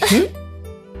emboozi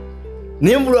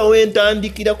nembulwa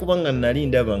wentandikira kubanga nali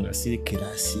ndaba nga si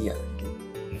kiraasi yange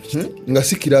nga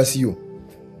si kiraasi yo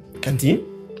kati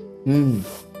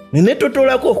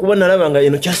nenetotolako okuba nalaba nga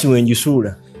eno kyasi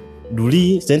wenjisuula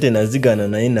luli sente nazigana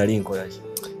naye nali nkolaki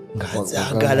nga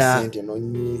zaagala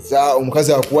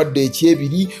omukazi akuwadde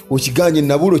ekyebiri okiganye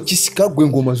nabulo kisika gwe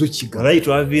ng'omaze okigala naye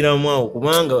twaviiramu awo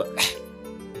kubanga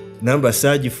namba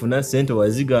saagifuna sente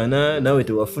wazigana nawe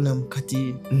tewafunamu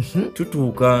kati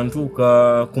ntuuka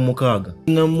ku 6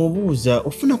 nga mubuuza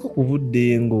ofunako ku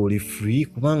budde ng'oli free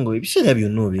kubanga ebiseera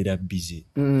byonna obeera bize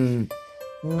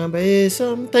ngamba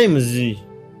sometimes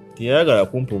teyagala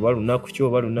kumpa oba lunaku ki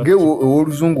oba lunaku nge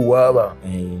ow'oluzungu waaba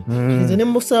nze ne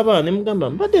musaba ne mugamba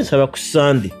mbadde nsaba ku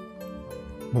Sunday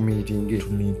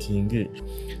tumiitinge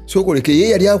sokoleke ye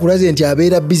yali akulaze nti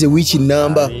abeera bize wiiki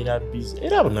namba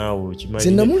era naawe okimanyi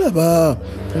ze namulaba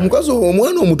omukazi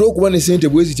omwana omuto okuba ne sente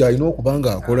bwezi kyalina okuba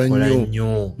nga akola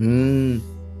nnyo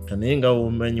naye nga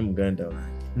womanyi muganda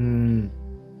wange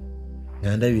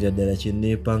nga ndabira ddala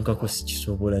kyenneepankako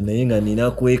sikisobola naye nga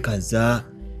nina kwekaza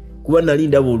kuba nali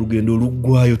ndaba olugendo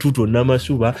oluggwayo tuto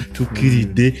n'amasuba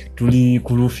tukkiridde tuli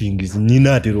ku roofings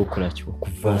nina atera okukola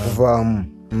okuvaamu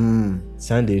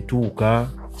Sunday etuuka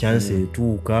chance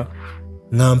etuuka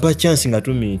ngamba chance nga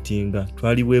tumiitinga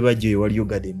twali bwebajje waliyo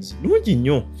gardens nungi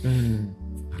nnyo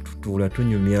tutuula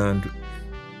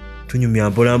tunyumya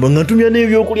mpolambo nga tumya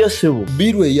n'ebyokulya ssebo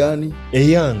birwe yani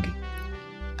eyange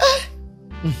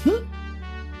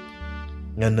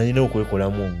nga nalina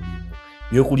okwekolamu omulimu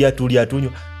byokulya tulya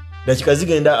tunywa dakika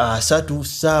zigenda 3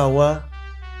 ssaawa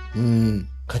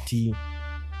kati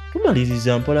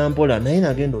tumaliriza mpola naye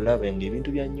nagenda olaba nga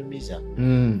ebintu byanyumiza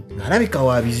ng'alabika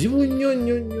wa bizibu nnyo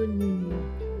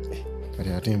kati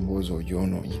ate emboozi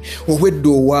ogyonoonye obwedde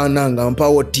owaana nga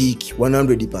mpawo tiiki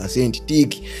 100%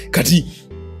 tiiki kati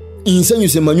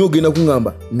nsanyuse manyi ogenda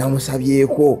kuŋŋamba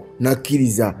namusabyeko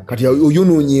nakkiriza kati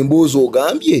oyonoonye emboozi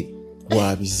ogambye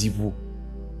wa bizibu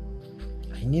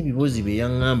alina ebibuuzi bye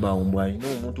yaŋŋamba awo mbw alina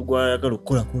omuntu gw'ayagala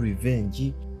okukolako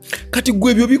revenge kati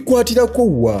gwe ebyo bikwatirako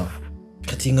wa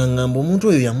kati nga ngamba omuntu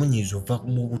oyo yamunyiiza ova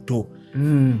mu buto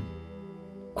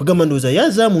kugamba ndowooza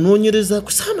yaza amunoonyereza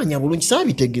kusaamanya bulungi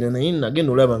saabitegera naye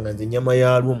nagenda olaba nga nze ennyama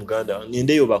yaalwo muganda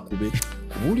ngendeyo bakube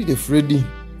kubuulire Freddy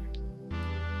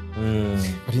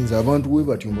kati nze abantu we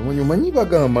batyo omanyi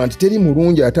bagamba nti teri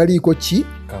mulungi ataliiko ki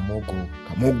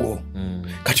kamogo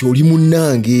kati oli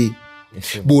munnange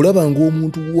bw'olaba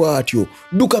ng'omuntu bw'atyo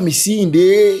dduka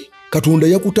misinde Katonda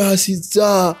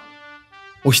yakutaasizza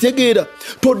okitegeera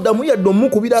toddamu yadde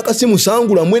omukubira akasimu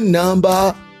sangulamu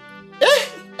ennamba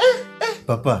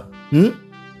papa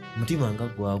mutima nga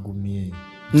gwagumye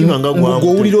mutima nga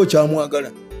gwawulira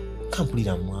okyamwagala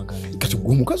kampulira mwagala kati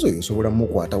gwe omukazi oyo osobola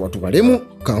mukwata watubalemu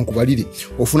kankubalire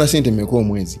ofuna sente mmeka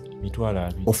omwezi mitwalo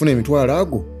 2 ofuna emitwalo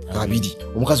ago 2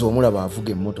 omukazi wamulaba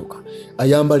avuga emmotoka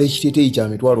ayambala ekiteeteeyi kya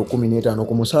mitwalo 15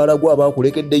 ku musaala gwe aba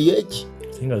akulekeddeyo eki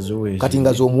kati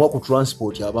nga z'omuwa ku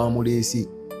transport aba amuleese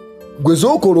gwe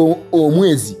z'okola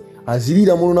omwezi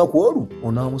azirira mu lunaku olwo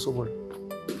onaamusobola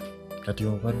kati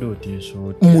obadde oteesa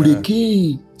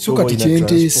muleke so kati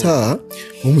kyenteesa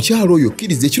omukyalo oyo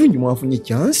kkiriza ekirungi mwafunye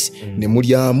chance ne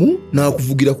mulyamu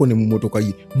n'akuvugirako ne mu motoka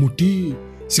ye mute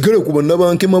sigale kuba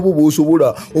nabankema bo b'osobola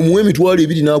omuwa emitwalo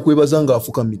 2 n'akwebaza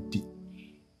ng'afukamidde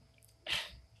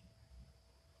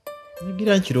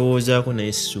nagira nkirowoozaako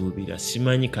naye sisuubira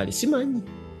simanyi kale simanyi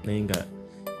naye nga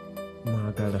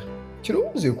mwagala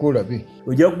kirowoozeeko olabe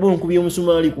ojja kuba onkubye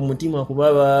omusumaali ku mutima kuba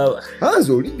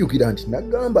anze olijjukira nti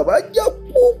nagamba bajja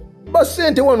kuba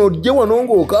ssente wano ojje wano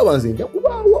ng'okaaba nze nja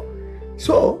kubaawo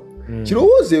so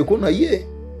kirowoozeeko naye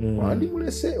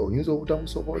wandimulese oyinza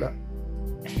obutamusobola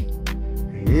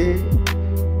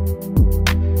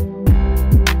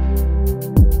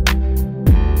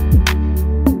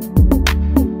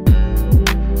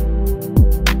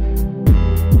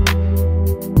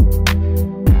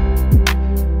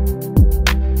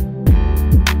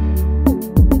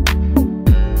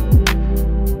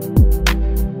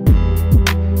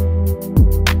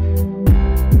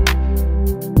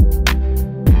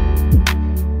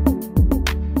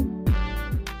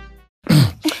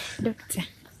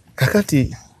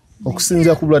kakati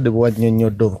okusinza ku bulwadde bwe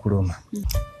wannyonnyodde obukuluma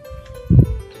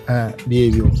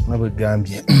byebyo nga bwe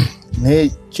gambye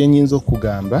naye kyenyinza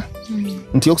okugamba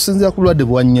nti okusinzira ku bulwadde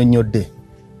bwe wannyonnyodde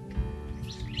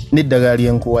n'eddagala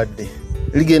lyenkuwadde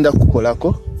ligenda kukolako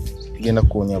ligenda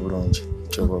kuwonya bulungi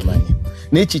kyoba omanya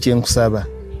naye ki kyenkusaba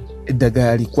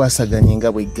eddagala likwasaganye nga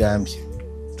bwe gambye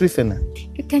tuli fena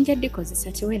Nja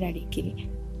dikozesa teweeraliikirira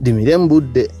dimire mu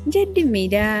budde nja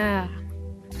ddimira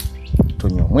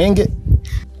tonywa omwenge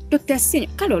Dr. Sinyo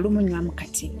kale olumunywamu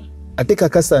katini ate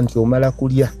kakasa nti omala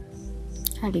kulya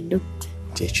kale dokita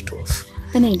kyekituufu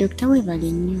naye dokita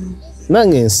weebale nnyo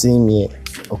nange nsiimye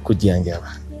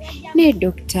okujjanjaba naye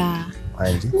dokita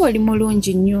ng'oli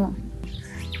mulungi nnyo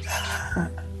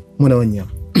munawonya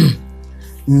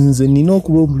nze nina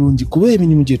okuba omulungi kuba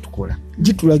emirimu gye tukola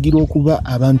gitulagira okuba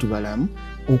abantu balamu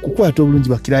okukwata obulungi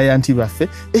bakirayanti baffe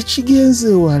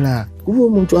ekigenze wala kuba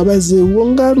omuntu abazeewo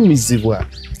ng'alumizibwa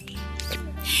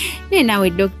naye naawe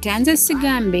dokita nze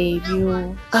sigamba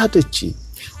ebyo ate ki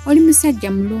oli musajja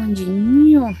mulungi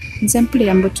nnyo nze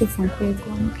mpulira mu butuufu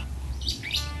nkwegomba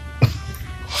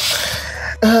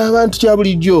abantu kya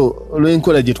bulijjo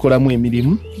olw'enkola gye tukolamu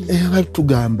emirimu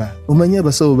batugamba omanye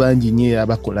abasawo bangi nnyo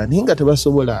abakola naye nga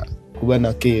tebasobola kuba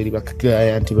nako eri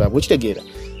bakirayanti baabwe okitegeera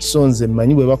so nze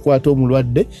mmanyi bwe bakwata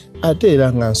omulwadde ate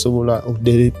era nga nsobola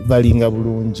okubalinga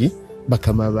bulungi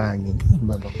bakama bange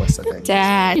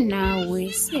bakwasaganya naawe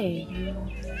seebyo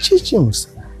kiki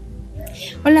musaba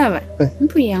olaba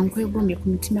mpulira nkwegombye ku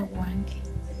mutima gwange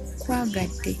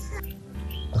kwagadde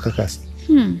akakasa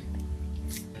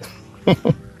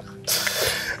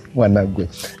mwana gwe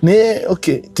naye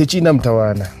okay tekirina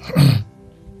mutawaana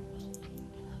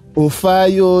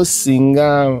ofaayo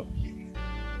singa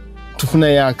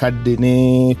tufunayo akadde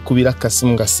ne kubira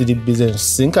kasimu nga siri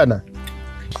business sinkana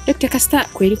Dr. Kasita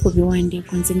kweri ku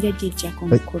biwandiiko nze nja gijjako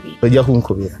nkubira ojja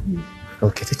kunkubira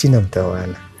okay tekirina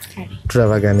mutawaana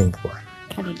tulabagana empwa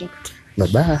kale dokita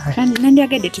bye-bye kandi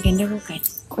nandyagadde tugendeko ka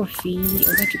kofi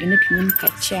oba tugende tunyemu ka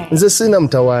chai nze sirina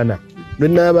mutawaana lwe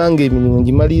naabanga emirimu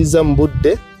ngimaliriza mu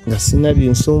budde nga sirina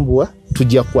byensumbuwa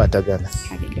tujja kukwatagana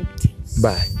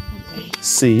bye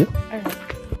see you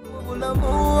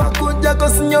akujjako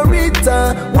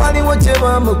sinyorita waliwo kye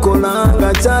bamukola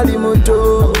nga kyali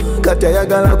muto kati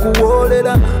ayagala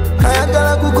kuwoolera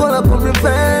ayagala kukola ku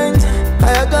revenge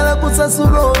ayagala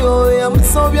kusasula oyo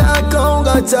yamusobyako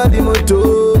nga kyali muto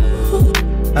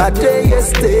ate ye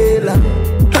Stella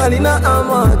alina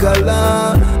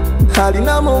amagala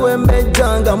alina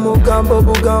muwembejja nga mugambo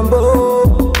bugambo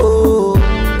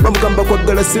bamugamba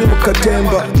kwaggala siri mu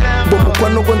katemba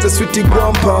bw'omukwano gwanze switi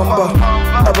gwampamba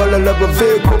abalala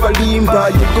baveeko balimba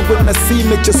yegogo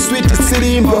nasiime kyo switi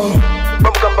sirimba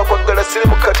bamugamba kwaggala siri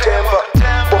mu katemba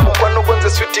bw'omukwano gwanze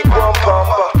switi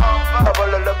gwampamba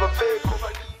abalala baveeko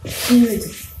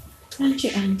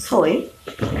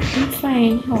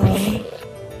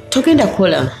togenda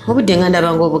kukola obudde nga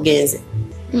ndabanga obugenze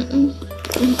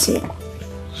nti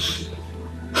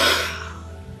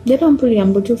leero mpulira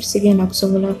mu butuufu sigenda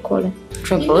kusobola kukola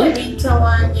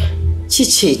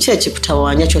kiki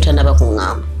ekikutawaanya kyotandaba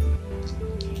kuŋŋamba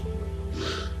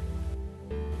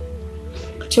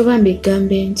kyoba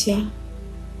mbigambe ntya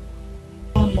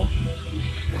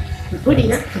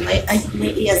mpulira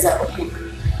my ears are open.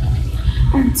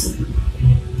 Auntie,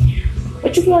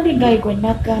 ojjukira oli guy gwe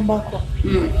naggambako?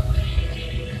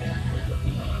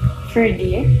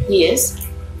 Freddie, eh? Yes.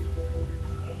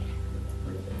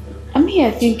 I'm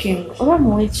here thinking, oba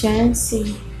muwe chance.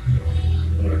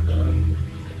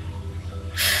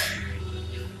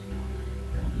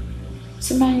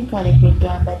 Simanyi kale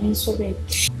kwegamba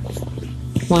ninsobedde.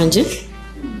 Wanje?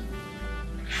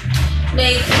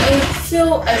 Like, I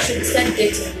feel I should start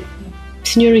dating with him.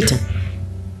 Señorita,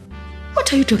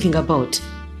 what are you talking about?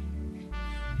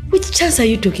 Which chance are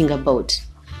you talking about?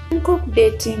 Nko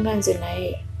kudatinga nze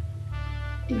naye.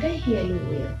 Did I hear you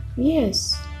well?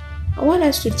 Yes. I want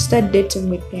us to start dating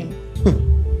with him.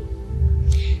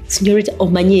 Señorita,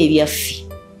 omanye ebyaffe.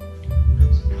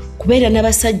 Kubeera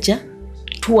n'abasajja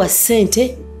tuwa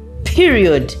ssente,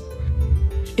 period.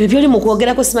 Ebyo byoli mu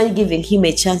kwogerako simanyi giving him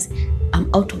a chance. I'm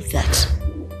out of that.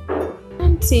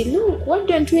 Auntie, look, what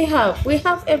don't we have? We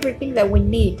have everything that we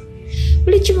need.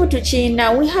 Buli kimu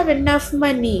tukirina, we have enough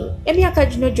money. Emyaka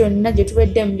gino gyonna gye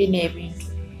tubeddemu bino ebintu.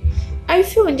 I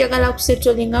feel njagala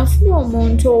kusettlinga nfune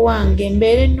omuntu owange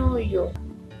mbeere n'oyo.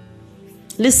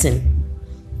 Listen,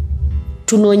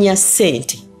 tunoonya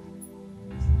ssente.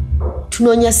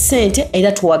 Tunoonya ssente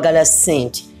era tuwagala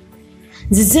ssente.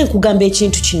 Nzize nkugamba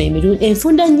ekintu kino emirundi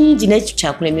enfunda nnyingi naye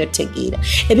kyakulemya otegeera.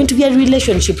 Ebintu bya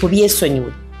relationship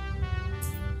byesonyiwe.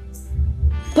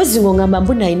 Pozi ng'ongamba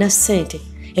mbu nalina ssente.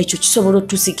 Ekyo kisobola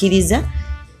otusikiriza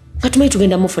nga tumanyi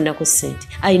tugenda mufunako ssente.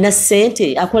 Alina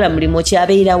ssente akola mulimu ki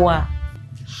abeera wa?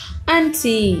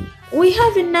 Auntie, we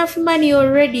have enough money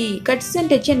already. Kati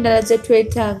ssente ki endala ze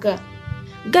twetaaga?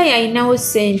 Guy alinawo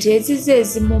ssente ezize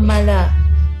ezimumala.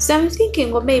 So I'm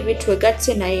thinking or maybe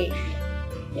twegatte naye.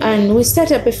 And we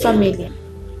start up a family.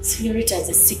 Señorita,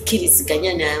 nze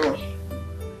sikkiriziganya naawe.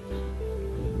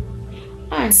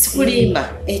 Auntie,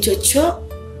 sikulimba ekyo kyo.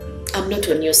 I'm not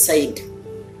on your side.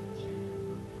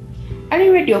 are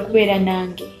you ready okubeera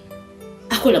nange?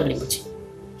 Akola mulimu ki?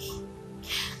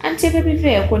 Auntie, ebyo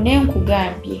biveeko naye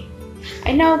nkugambye.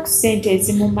 Alinawo ku ssente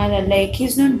ezimumala, like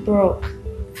he's not broke.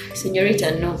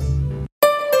 Señorita, no.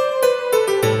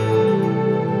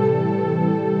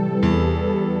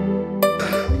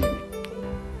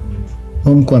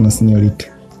 Omukwano Sinyorita.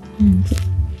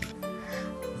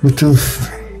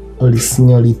 Butuufu oli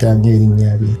Sinyorita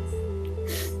ng'erinnya lye.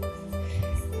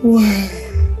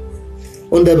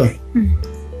 Ondaba?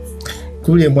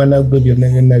 Kuli mwana gwe byonna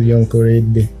byonna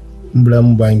byonkoledde mu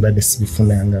bulamu bwange badde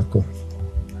sibifunangako.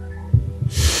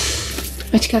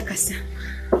 Okikakasa?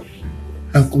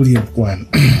 Akuli omukwano.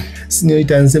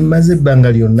 Sinyorita, nze mmaze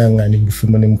ebbanga lyonna nga ndi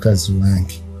bufumo ne mukazi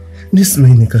wange. Ne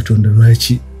simanyi ne Katonda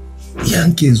lwaki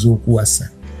yankeeza okuwasa.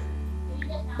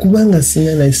 Kubanga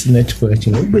singa naye sinakikola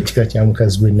kino gwe kika kya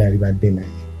mukazi gwe naali badde naye.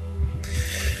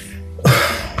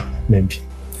 Maybe.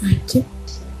 Ati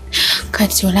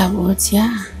kati olaba otya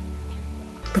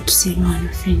butusiima wano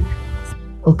ffenna.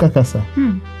 Okakasa?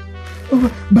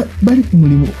 Bali ku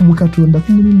mulimu mu Katonda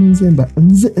ku mulimu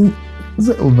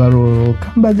nze overall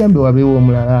kambagambe wabeewo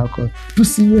omulala ako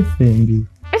tusiibe ffembi.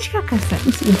 Okikakasa?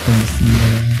 Tusiibe ffembi.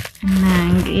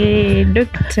 Nange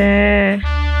Doctor.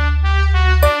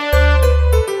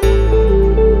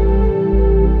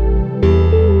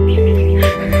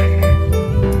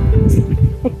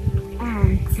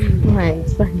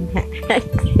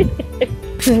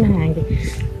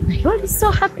 You're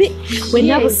so happy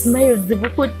when I was smiles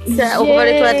But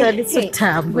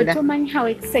tomanyi how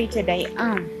excited I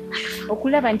am.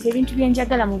 Okulaba nti ebintu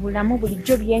byenjagala mu bulamu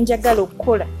bulijjo byenjagala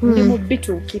okukola ndi mu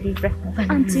bituukiriza.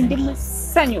 Anti ndi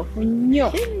musanyufu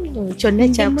nnyo.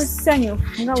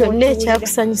 Kyonna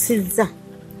ekyakusanyusizza.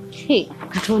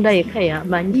 Katonda yekka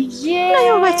y'amanyi.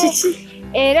 Naye oba kiki?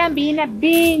 Era mbiyina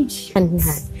bingi. I'm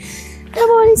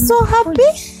so happy.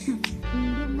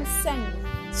 Ndi musanyufu.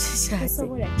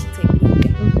 Tasobola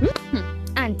kitegeera.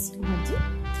 Auntie,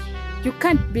 you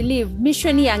can't believe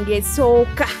mission yange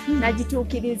esooka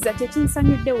nagituukiriza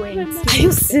kyekinsanyudde wensi. Are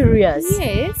you serious?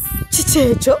 Yes. Kiki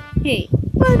ekyo?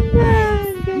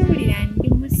 Mpulira ndi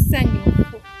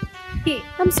musanyufu.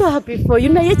 I'm so happy for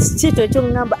you. Naye kiki ekyo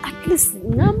ekyongamba at least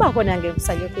ngambako nange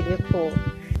nkusanyukireko.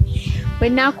 Bwe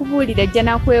naakubuulira ajja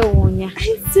nakwewuunya. Are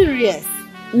you serious?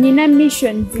 Nina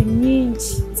missions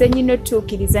nyingi ze nyina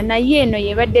otuukiriza naye eno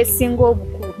yebadde esinga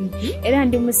obukulu era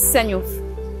ndi musanyufu.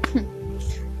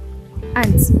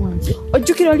 Auntie,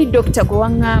 ojjukira oli doctor gwe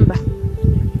waŋŋamba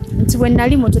nti bwe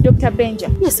nali muto Dr. Benja?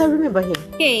 Yes, I remember him.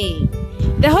 Hey,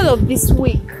 the whole of this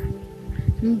week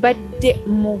mbadde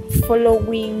mu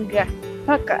following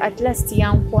paka at last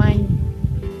yankwanyi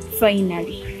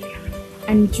finally.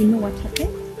 And you know what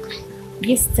happened?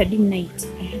 Yesterday night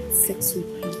I had sex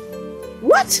with him.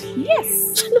 What?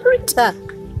 Yes. Senorita,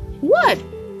 What?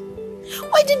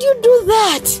 why did you do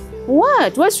that?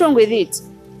 What? What's wrong with it?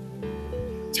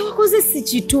 Kyakoze si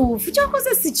kituufu,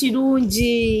 kyakoze si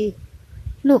kirungi.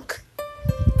 Look,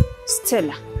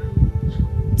 Stella,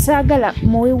 saagala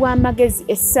muwi w'amagezi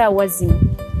essaawa zino.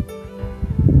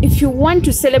 If you want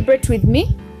to celebrate with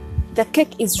me, the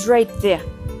cake is right there.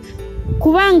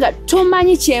 Kubanga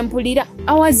tomanyi kyempulira.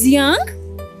 I was young.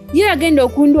 Ye agenda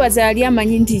okundwaza ali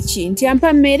amanyi nti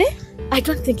ampa mmere. I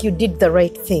don't think you did the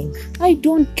right thing. I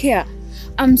don't care.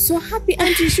 I'm so happy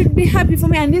and you should be happy for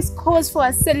me, and this calls for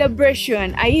a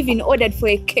celebration. I even ordered for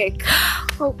a cake.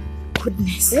 Oh,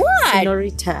 goodness. What?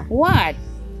 Senorita. What?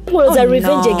 Was a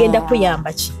revenge no. agenda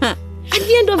kuyamba chi. At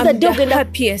the end of the I'm day, the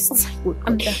happiest.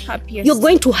 I'm the happiest. you're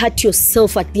going to hurt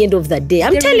yourself at the end of the day.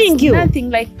 I'm There telling is you. nothing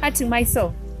like hurting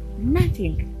myself.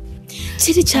 Nothing.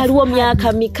 Kiri kyaliwo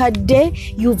myaka mikadde,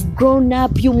 you've grown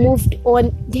up, you moved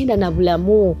on. Genda na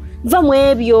bulamu. Va mu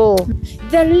ebyo.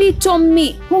 The little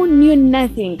me who knew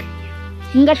nothing.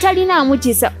 Nga talina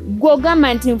amukisa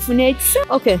gw'ogamba nti nfuna ekisa.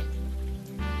 Okay.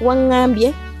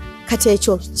 Wangambye kati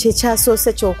ekyo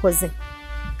kyekyasoose ky'okoze.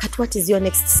 Kati what is your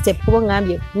next step? Kuba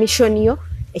ngambye mission yo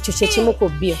ekyo kyekimu ku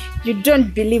byo. You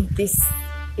don't believe this.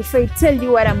 If I tell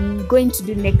you what I'm going to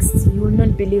do next, you will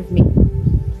not believe me.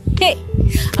 Hey,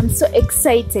 I'm so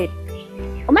excited.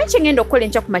 Omanyi ngenda okukola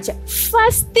enkya ku makya.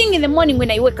 First thing in the morning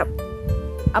when I wake up,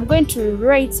 I'm going to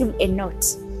write him a note.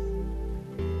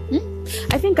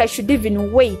 I think I should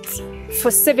even wait for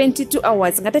 72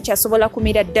 hours nga takyasobola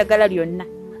kumira ddagala lyonna.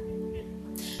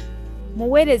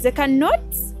 Muweereze ka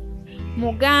notes,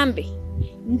 mugambe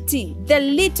nti the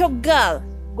little girl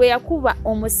gwe yakuba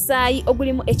omusaayi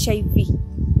ogulimu HIV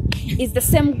is the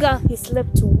same girl he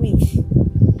slept with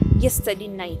yesterday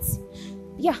night.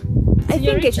 Yeah, I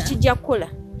think ekyo kijja kukola.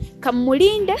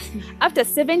 Kamulinde after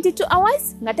 72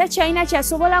 hours nga takyalina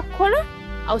kyasobola kukola.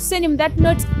 I'll send him that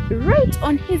note right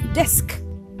on his desk.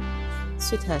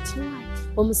 Sweetheart,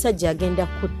 omusajja agenda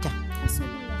kutta.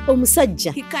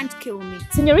 Omusajja. He can't kill me.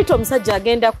 Senorita, omusajja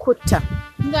agenda kutta.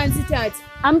 Nganzitaati.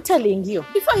 I'm telling you.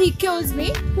 Before he kills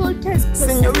me, he'll test me.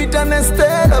 Sinyorita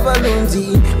Nestela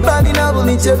balungi balina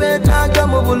buli kye beetaaga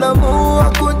mu bulamu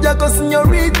okujjako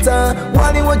sinyorita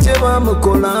waliwo kye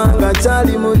bamukola nga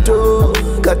kyali muto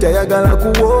kati ayagala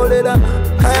kuwoolera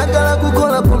ayagala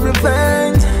kukola ku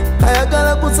revenge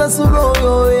ayagala kusasula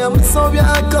oyo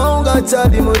yamusobyako nga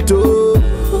kyali muto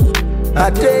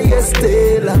ate ye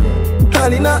Stella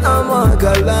alina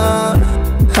amagala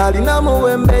alina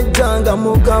muwembejjanga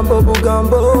mugambo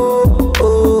bugambo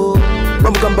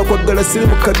bamugamba kwaggala siri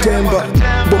mu katemba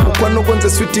bw'omukwano gwo nze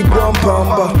switi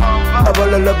gwampamba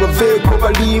abalala baveeko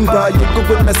balimba yego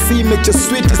gwe nasiima ekyo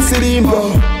switi sirimba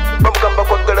bamugamba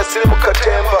kwaggala siri mu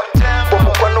katemba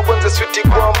bw'omukwano gwo nze switi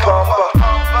gwampamba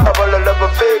abalala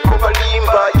baveeko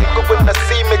balimba yego gwe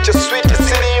nasiima ekyo switi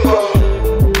sirimba.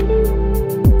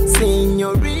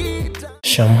 Sinyorita.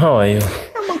 Sham, how are you?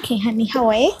 I'm okay, honey. How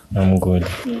are you? I'm good.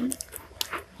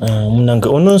 Munanga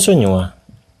ononsonyiwa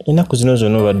ennaku zino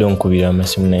zonna obadde onkubira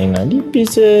amasimu naye nga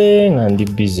ndi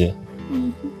bize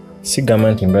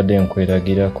sigamba nti mbadde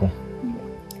nkweragirako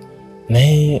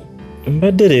naye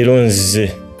mbadde leero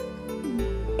nzize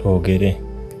twogere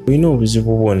olina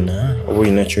obuzibu bwonna oba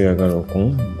olina kyoyagala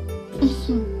okungamba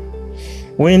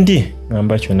wendi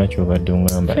ngamba kyonna kyobadde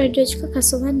ongamba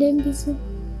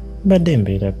mbadde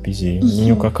mbeera bize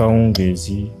nnyuka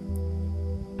kawungeezi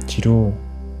kiro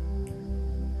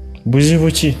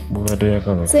buzibu ki bwobadde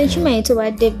oyagala so nkimanyi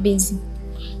tobadde busy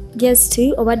just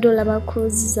obadde olaba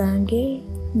kozi zange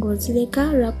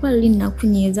ng'ozireka lwakula luli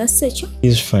nakunyeeza sekyo.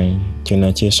 is fine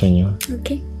kyonna kyesonyiwa.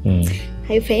 Okay.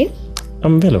 How you feel?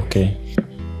 I'm well okay.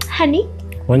 Honey,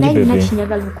 wanji naye bebe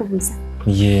nakinyagala okubuuza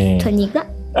yeah tonyiga.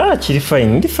 kiri fine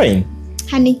ndi fine.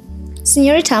 Honey,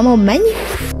 sinyorita ama omumanyi?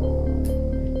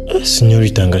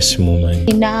 Sinyorita nga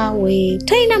simumanyi. Naawe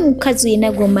tolina mukazi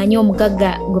yenna gw'omanyi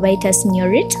omugagga gwe bayita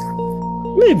sinyorita?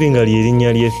 Maybe nga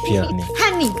lyerinnya ly'eppya.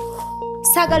 Honey,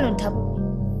 saagala ontabu.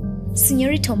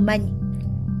 Sinyorita omumanyi?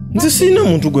 Nze sirina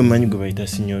muntu gwe mmanyi gwe bayita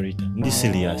sinyorita. Ndi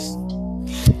serious.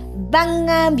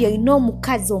 Bangambye olina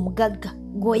omukazi omugagga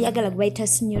gw'oyagala gwe bayita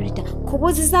sinyorita.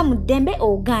 Kubuuziza mu ddembe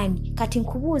ogaanye kati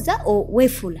nkubuuza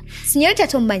weefuula. Sinyorita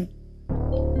tomumanyi?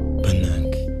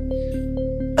 Bannange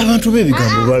abantu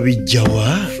b'ebigambo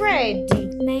babijjawa? Fred,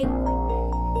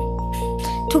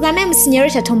 tugambe mu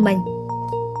sinyorita tomumanyi?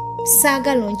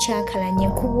 Saagala onkyankalanye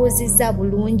nkubuuzizza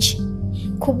bulungi.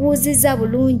 Kubuuziza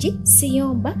bulungi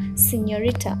siyomba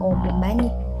sinyorita omumanyi.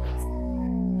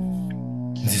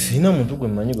 Nze sirina muntu gwe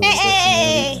mmanyi gwe bayita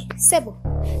sinyorita. Sebo,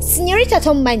 sinyorita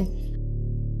tomumanyi?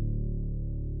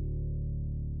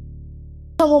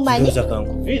 Obumanyi. Ndoza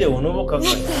kankuvire onobo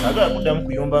kakanya. Agala kuddamu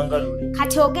kuyomba ngalule.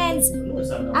 Kati ogenze.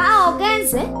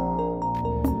 Ogenze.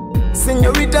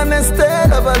 Sinyorita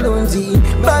Nestela balungi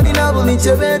balina buli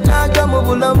kye beetaaga mu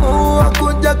bulamu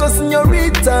okujjako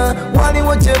sinyorita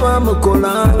waliwo kye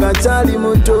bamukola nga kyali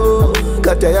muto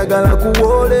kati ayagala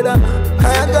kuwoolera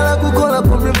ayagala kukola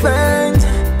ku revenge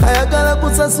ayagala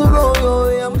kusasula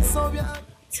oyo yamusobya.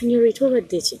 Sinyorita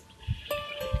obadde ki?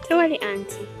 Tewali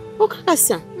anti.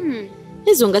 Okakasa?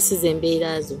 Ezo nga size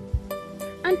embeera zo.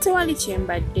 Anti tewali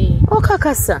kyembadde.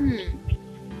 Okakasa?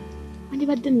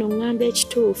 Wandibadde nno ŋŋamba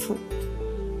ekituufu.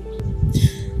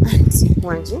 Anti.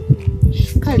 Wangi?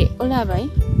 Kale olaba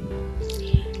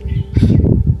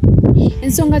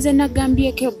ensonga ze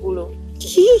nagambyeko eggulo.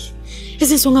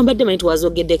 Ezo ensonga mbadde manyi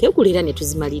twazogeddeko eggulo era ne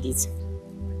tuzimaliriza.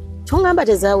 Kyongamba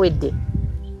tezaawedde.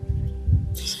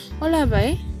 Olaba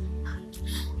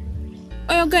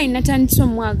oyo gayi natandise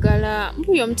omwagala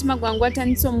mbuyo omutima gwangu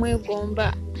atandise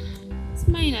omwegomba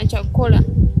simanyi nakyakukola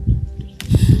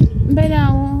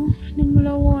mbeerawo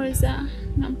nemulowooza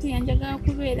nampuya njagala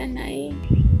kubeera naye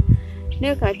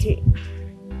naye kati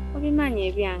obimanyi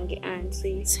ebyange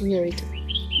anti. Sinyorita,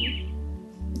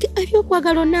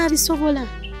 ebyokwagala onaabisobola?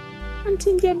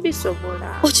 Anti nja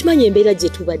bisobola. Okimanyi embeera gye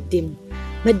tubaddemu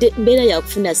badde mbeera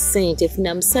yakufuna ssente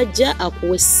funa musajja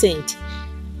akuwe ssente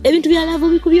ebintu bya laavu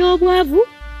bikubya obwavu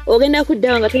ogenda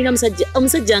kuddawo nga tolina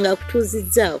omusajja nga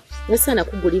akutuuzizzaawo ngasaana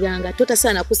kuguliranga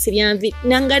totasaana kusibya nvi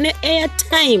nanga ne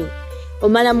airtime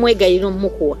omala mwegayira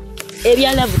omukuwa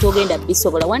ebya laavu togenda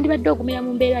bisobola wandibadde ogumira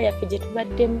mu mbeera yaffe gye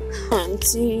tubaddemu.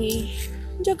 Anti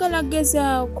njagala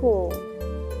gezaako.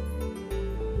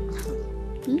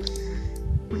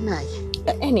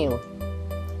 Anyway,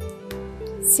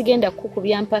 sigenda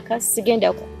kukubya mpaka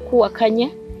sigenda kuwakanya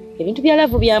ebintu bya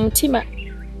laavu bya mutima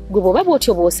gwe bwoba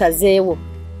bw'otyo bw'osazeewo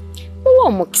muwa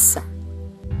omukisa.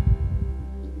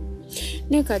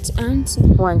 Ne kati anti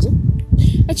Wangi?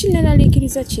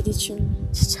 ekinneraliikiriza kiri kimu.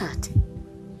 Kikyate?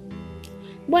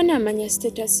 Bwana amanya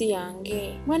status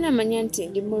yange bwana amanya nti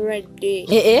ndi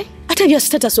mulwadde. Ate bya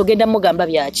status ogenda mugamba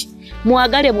byaki?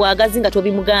 Mwagale bwagazi nga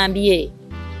tobimugambye.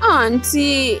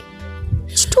 Anti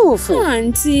kituufu.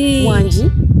 Anti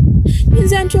Wangi?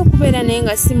 nza ntya okubeera naye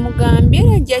nga simugambye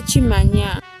era ajja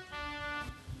kimanya.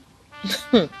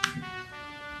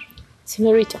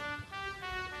 Sinyorita,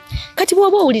 kati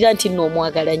bw'oba owulira nti nno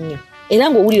omwagala nnyo era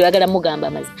ng'owulira oyagala mugamba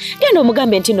amazima genda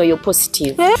omugambe nti nno yo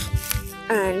positive.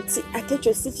 Anti ate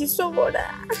kyo sikisobola.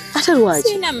 Ate lwaki?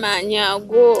 Sina maanyi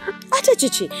ago. Ate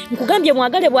kiki? Nkugambye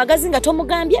mwagale bwagazi nga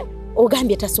tomugambye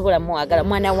ogambye tasobola mwagala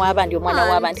mwana w'abandi omwana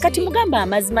w'abandi kati mugamba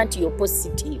amazima nti yo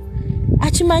positive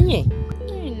akimanye.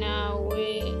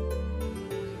 Naawe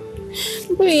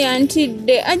bwe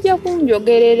yantidde ajja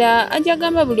kunjogerera ajja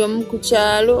gamba buli omu ku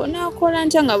kyalo n'akola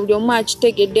ntya nga buli omu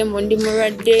akitegedde mu ndi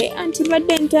mulwadde anti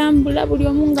badde ntambula buli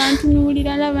omu nga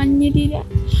ntunuulira laba nnyirira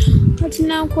kati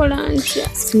n'akola ntya.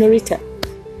 Sinyorita,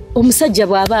 omusajja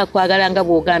bw'aba akwagala nga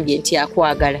bw'ogambye nti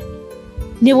akwagala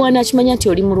ne bw'anaakimanya nti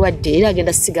oli mulwadde era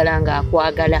agenda sigala nga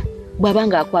akwagala bw'aba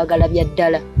nga akwagala bya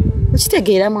ddala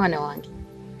okitegeera mwana wange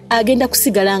agenda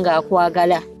kusigala nga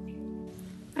akwagala.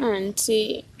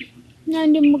 Anti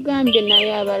nandi mugambye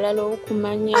naye abalala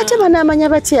okumanya. Ate banaamanya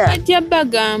batya? Ajja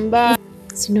bagamba.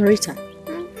 Sinyorita,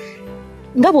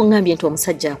 nga bw'ongambye nti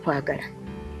omusajja akwagala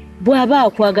bw'aba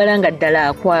akwagala nga ddala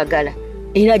akwagala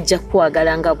era ajja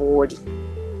kwagala nga bw'oli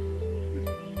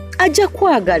ajja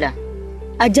kwagala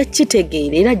ajja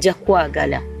kitegeera era ajja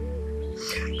kwagala.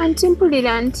 Anti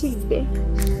mpulira ntidde.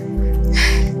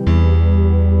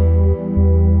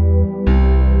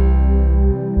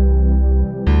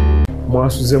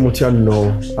 Mwasuze mutya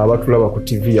nno abatulaba ku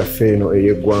TV yaffe eno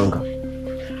ey'eggwanga.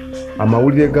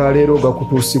 Amawulire ga leero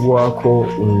gakutuusibwako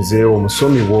nze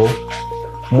omusomi bwo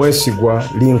Mwesigwa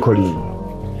Lincoln.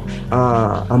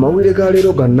 Amawulire ga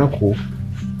leero ga nnaku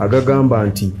agagamba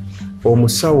nti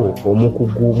omusawo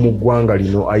omukugu mu ggwanga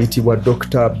lino ayitibwa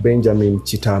Dr. Benjamin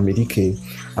Kitamirike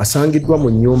asangiddwa mu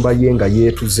nnyumba ye nga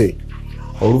yeetuze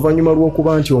oluvannyuma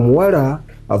lw'okuba nti omuwala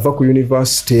ava ku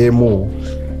yunivasite emu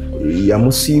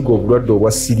yamusiiga obulwadde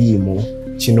obwa siriimu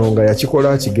kino nga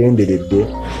yakikola akigenderedde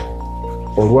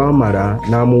olwamala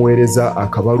n'amuweereza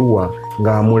akabaluwa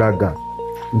ng'amulaga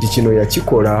nti kino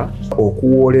yakikola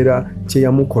okuwoolera kye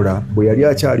yamukola bwe yali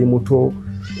akyali muto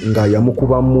nga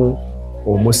yamukubamu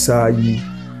omusaayi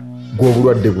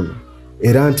gw'obulwadde buno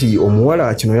era nti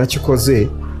omuwala kino yakikoze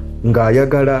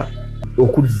ng'ayagala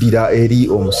okuddira eri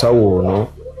omusawo ono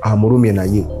amulumye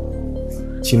naye.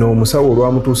 Kino omusawo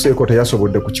olwamutuuseeko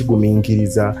teyasobodde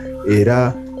kukigumiikiriza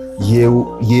era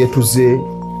yeetuze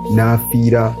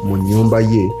n'afiira mu nnyumba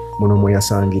ye muno mwe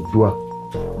yasangiddwa.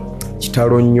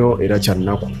 kitalo nnyo era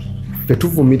kyannaku. Ffe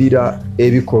tuvumirira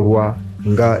ebikolwa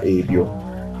nga ebyo.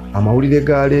 Amawulire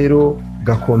ga leero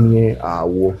gakomye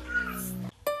awo.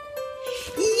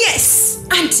 Yes,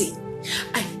 Auntie.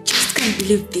 I just can't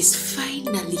believe this.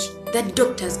 Finally, that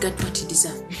doctor has got what he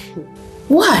deserves.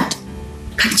 What?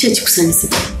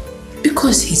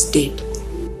 Because he's dead.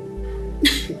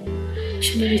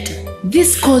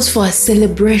 This calls for a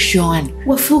celebration.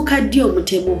 Why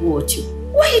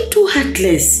you too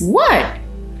heartless? What?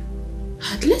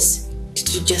 Heartless?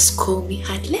 Did you just call me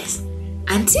heartless?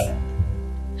 Auntie?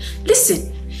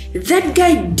 Listen, that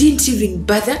guy didn't even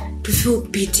bother to feel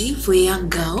pity for a young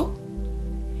girl.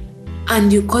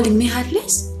 And you calling me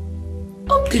heartless?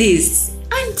 Oh, please.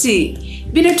 Auntie.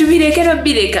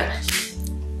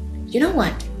 You know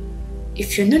what?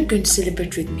 If you're not going to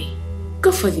celebrate with me,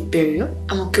 go for the burial.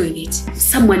 I'm okay with it.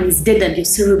 Someone is dead and you're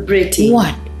celebrating.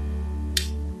 What?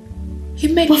 He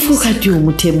made me sick. Do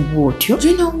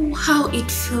you know how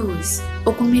it feels?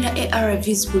 Okumira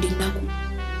ARVs bulinaku.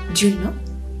 Do you know?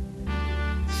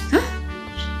 Huh?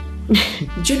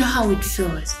 Do you know how it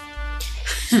feels?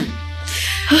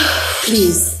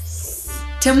 Please.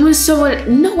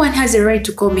 No one has a right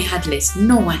to call me heartless.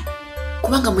 No one.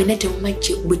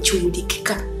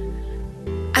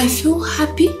 I feel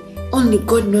happy. Only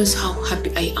God knows how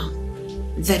happy I am.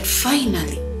 That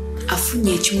finally,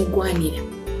 afunye chimugwanira.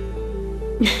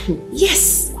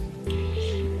 Yes.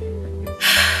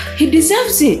 He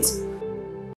deserves it.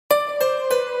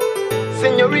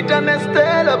 Sinyorita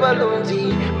Nestela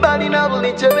Balungi balina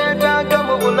buli kye beetaaga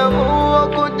mu bulamu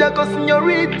okujjako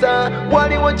sinyorita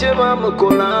waliwo kye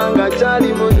bamukolanga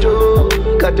kyali muto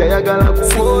kati ayagala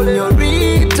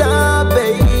sinyorita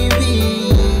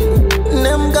baby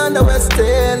ne muganda we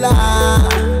Stella.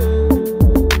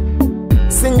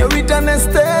 Sinyorita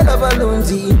Nestela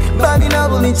Balungi balina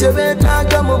buli kye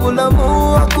beetaaga mu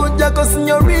bulamu okujjako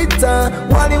sinyorita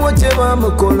waliwo kye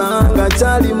bamukolanga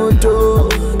kyali muto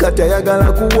kati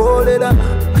ayagala kuwolera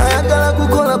ayagala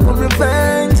kukola ku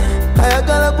revenge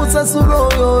ayagala kusasula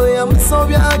oyo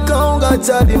yamusobyako nga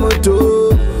kyali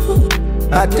muto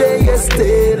ate ye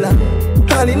Stella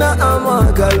alina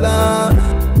amagala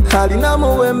alina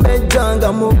muwembejja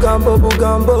nga mugambo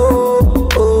bugambo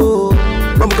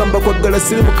bamugamba kwagala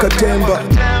siri mu katemba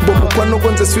bw'omukwano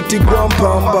gwanze switi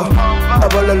gwampamba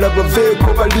abalala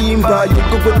baveeko balimba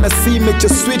yegwe nasiime kyo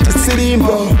switi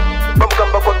sirimba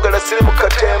bamugamba kwagala siri mu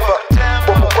katemba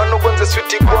bw'omukwano gwanze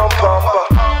switi gwampamba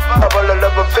abalala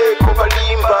baveeko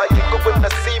balimba yegwe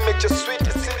nasiime kyo switi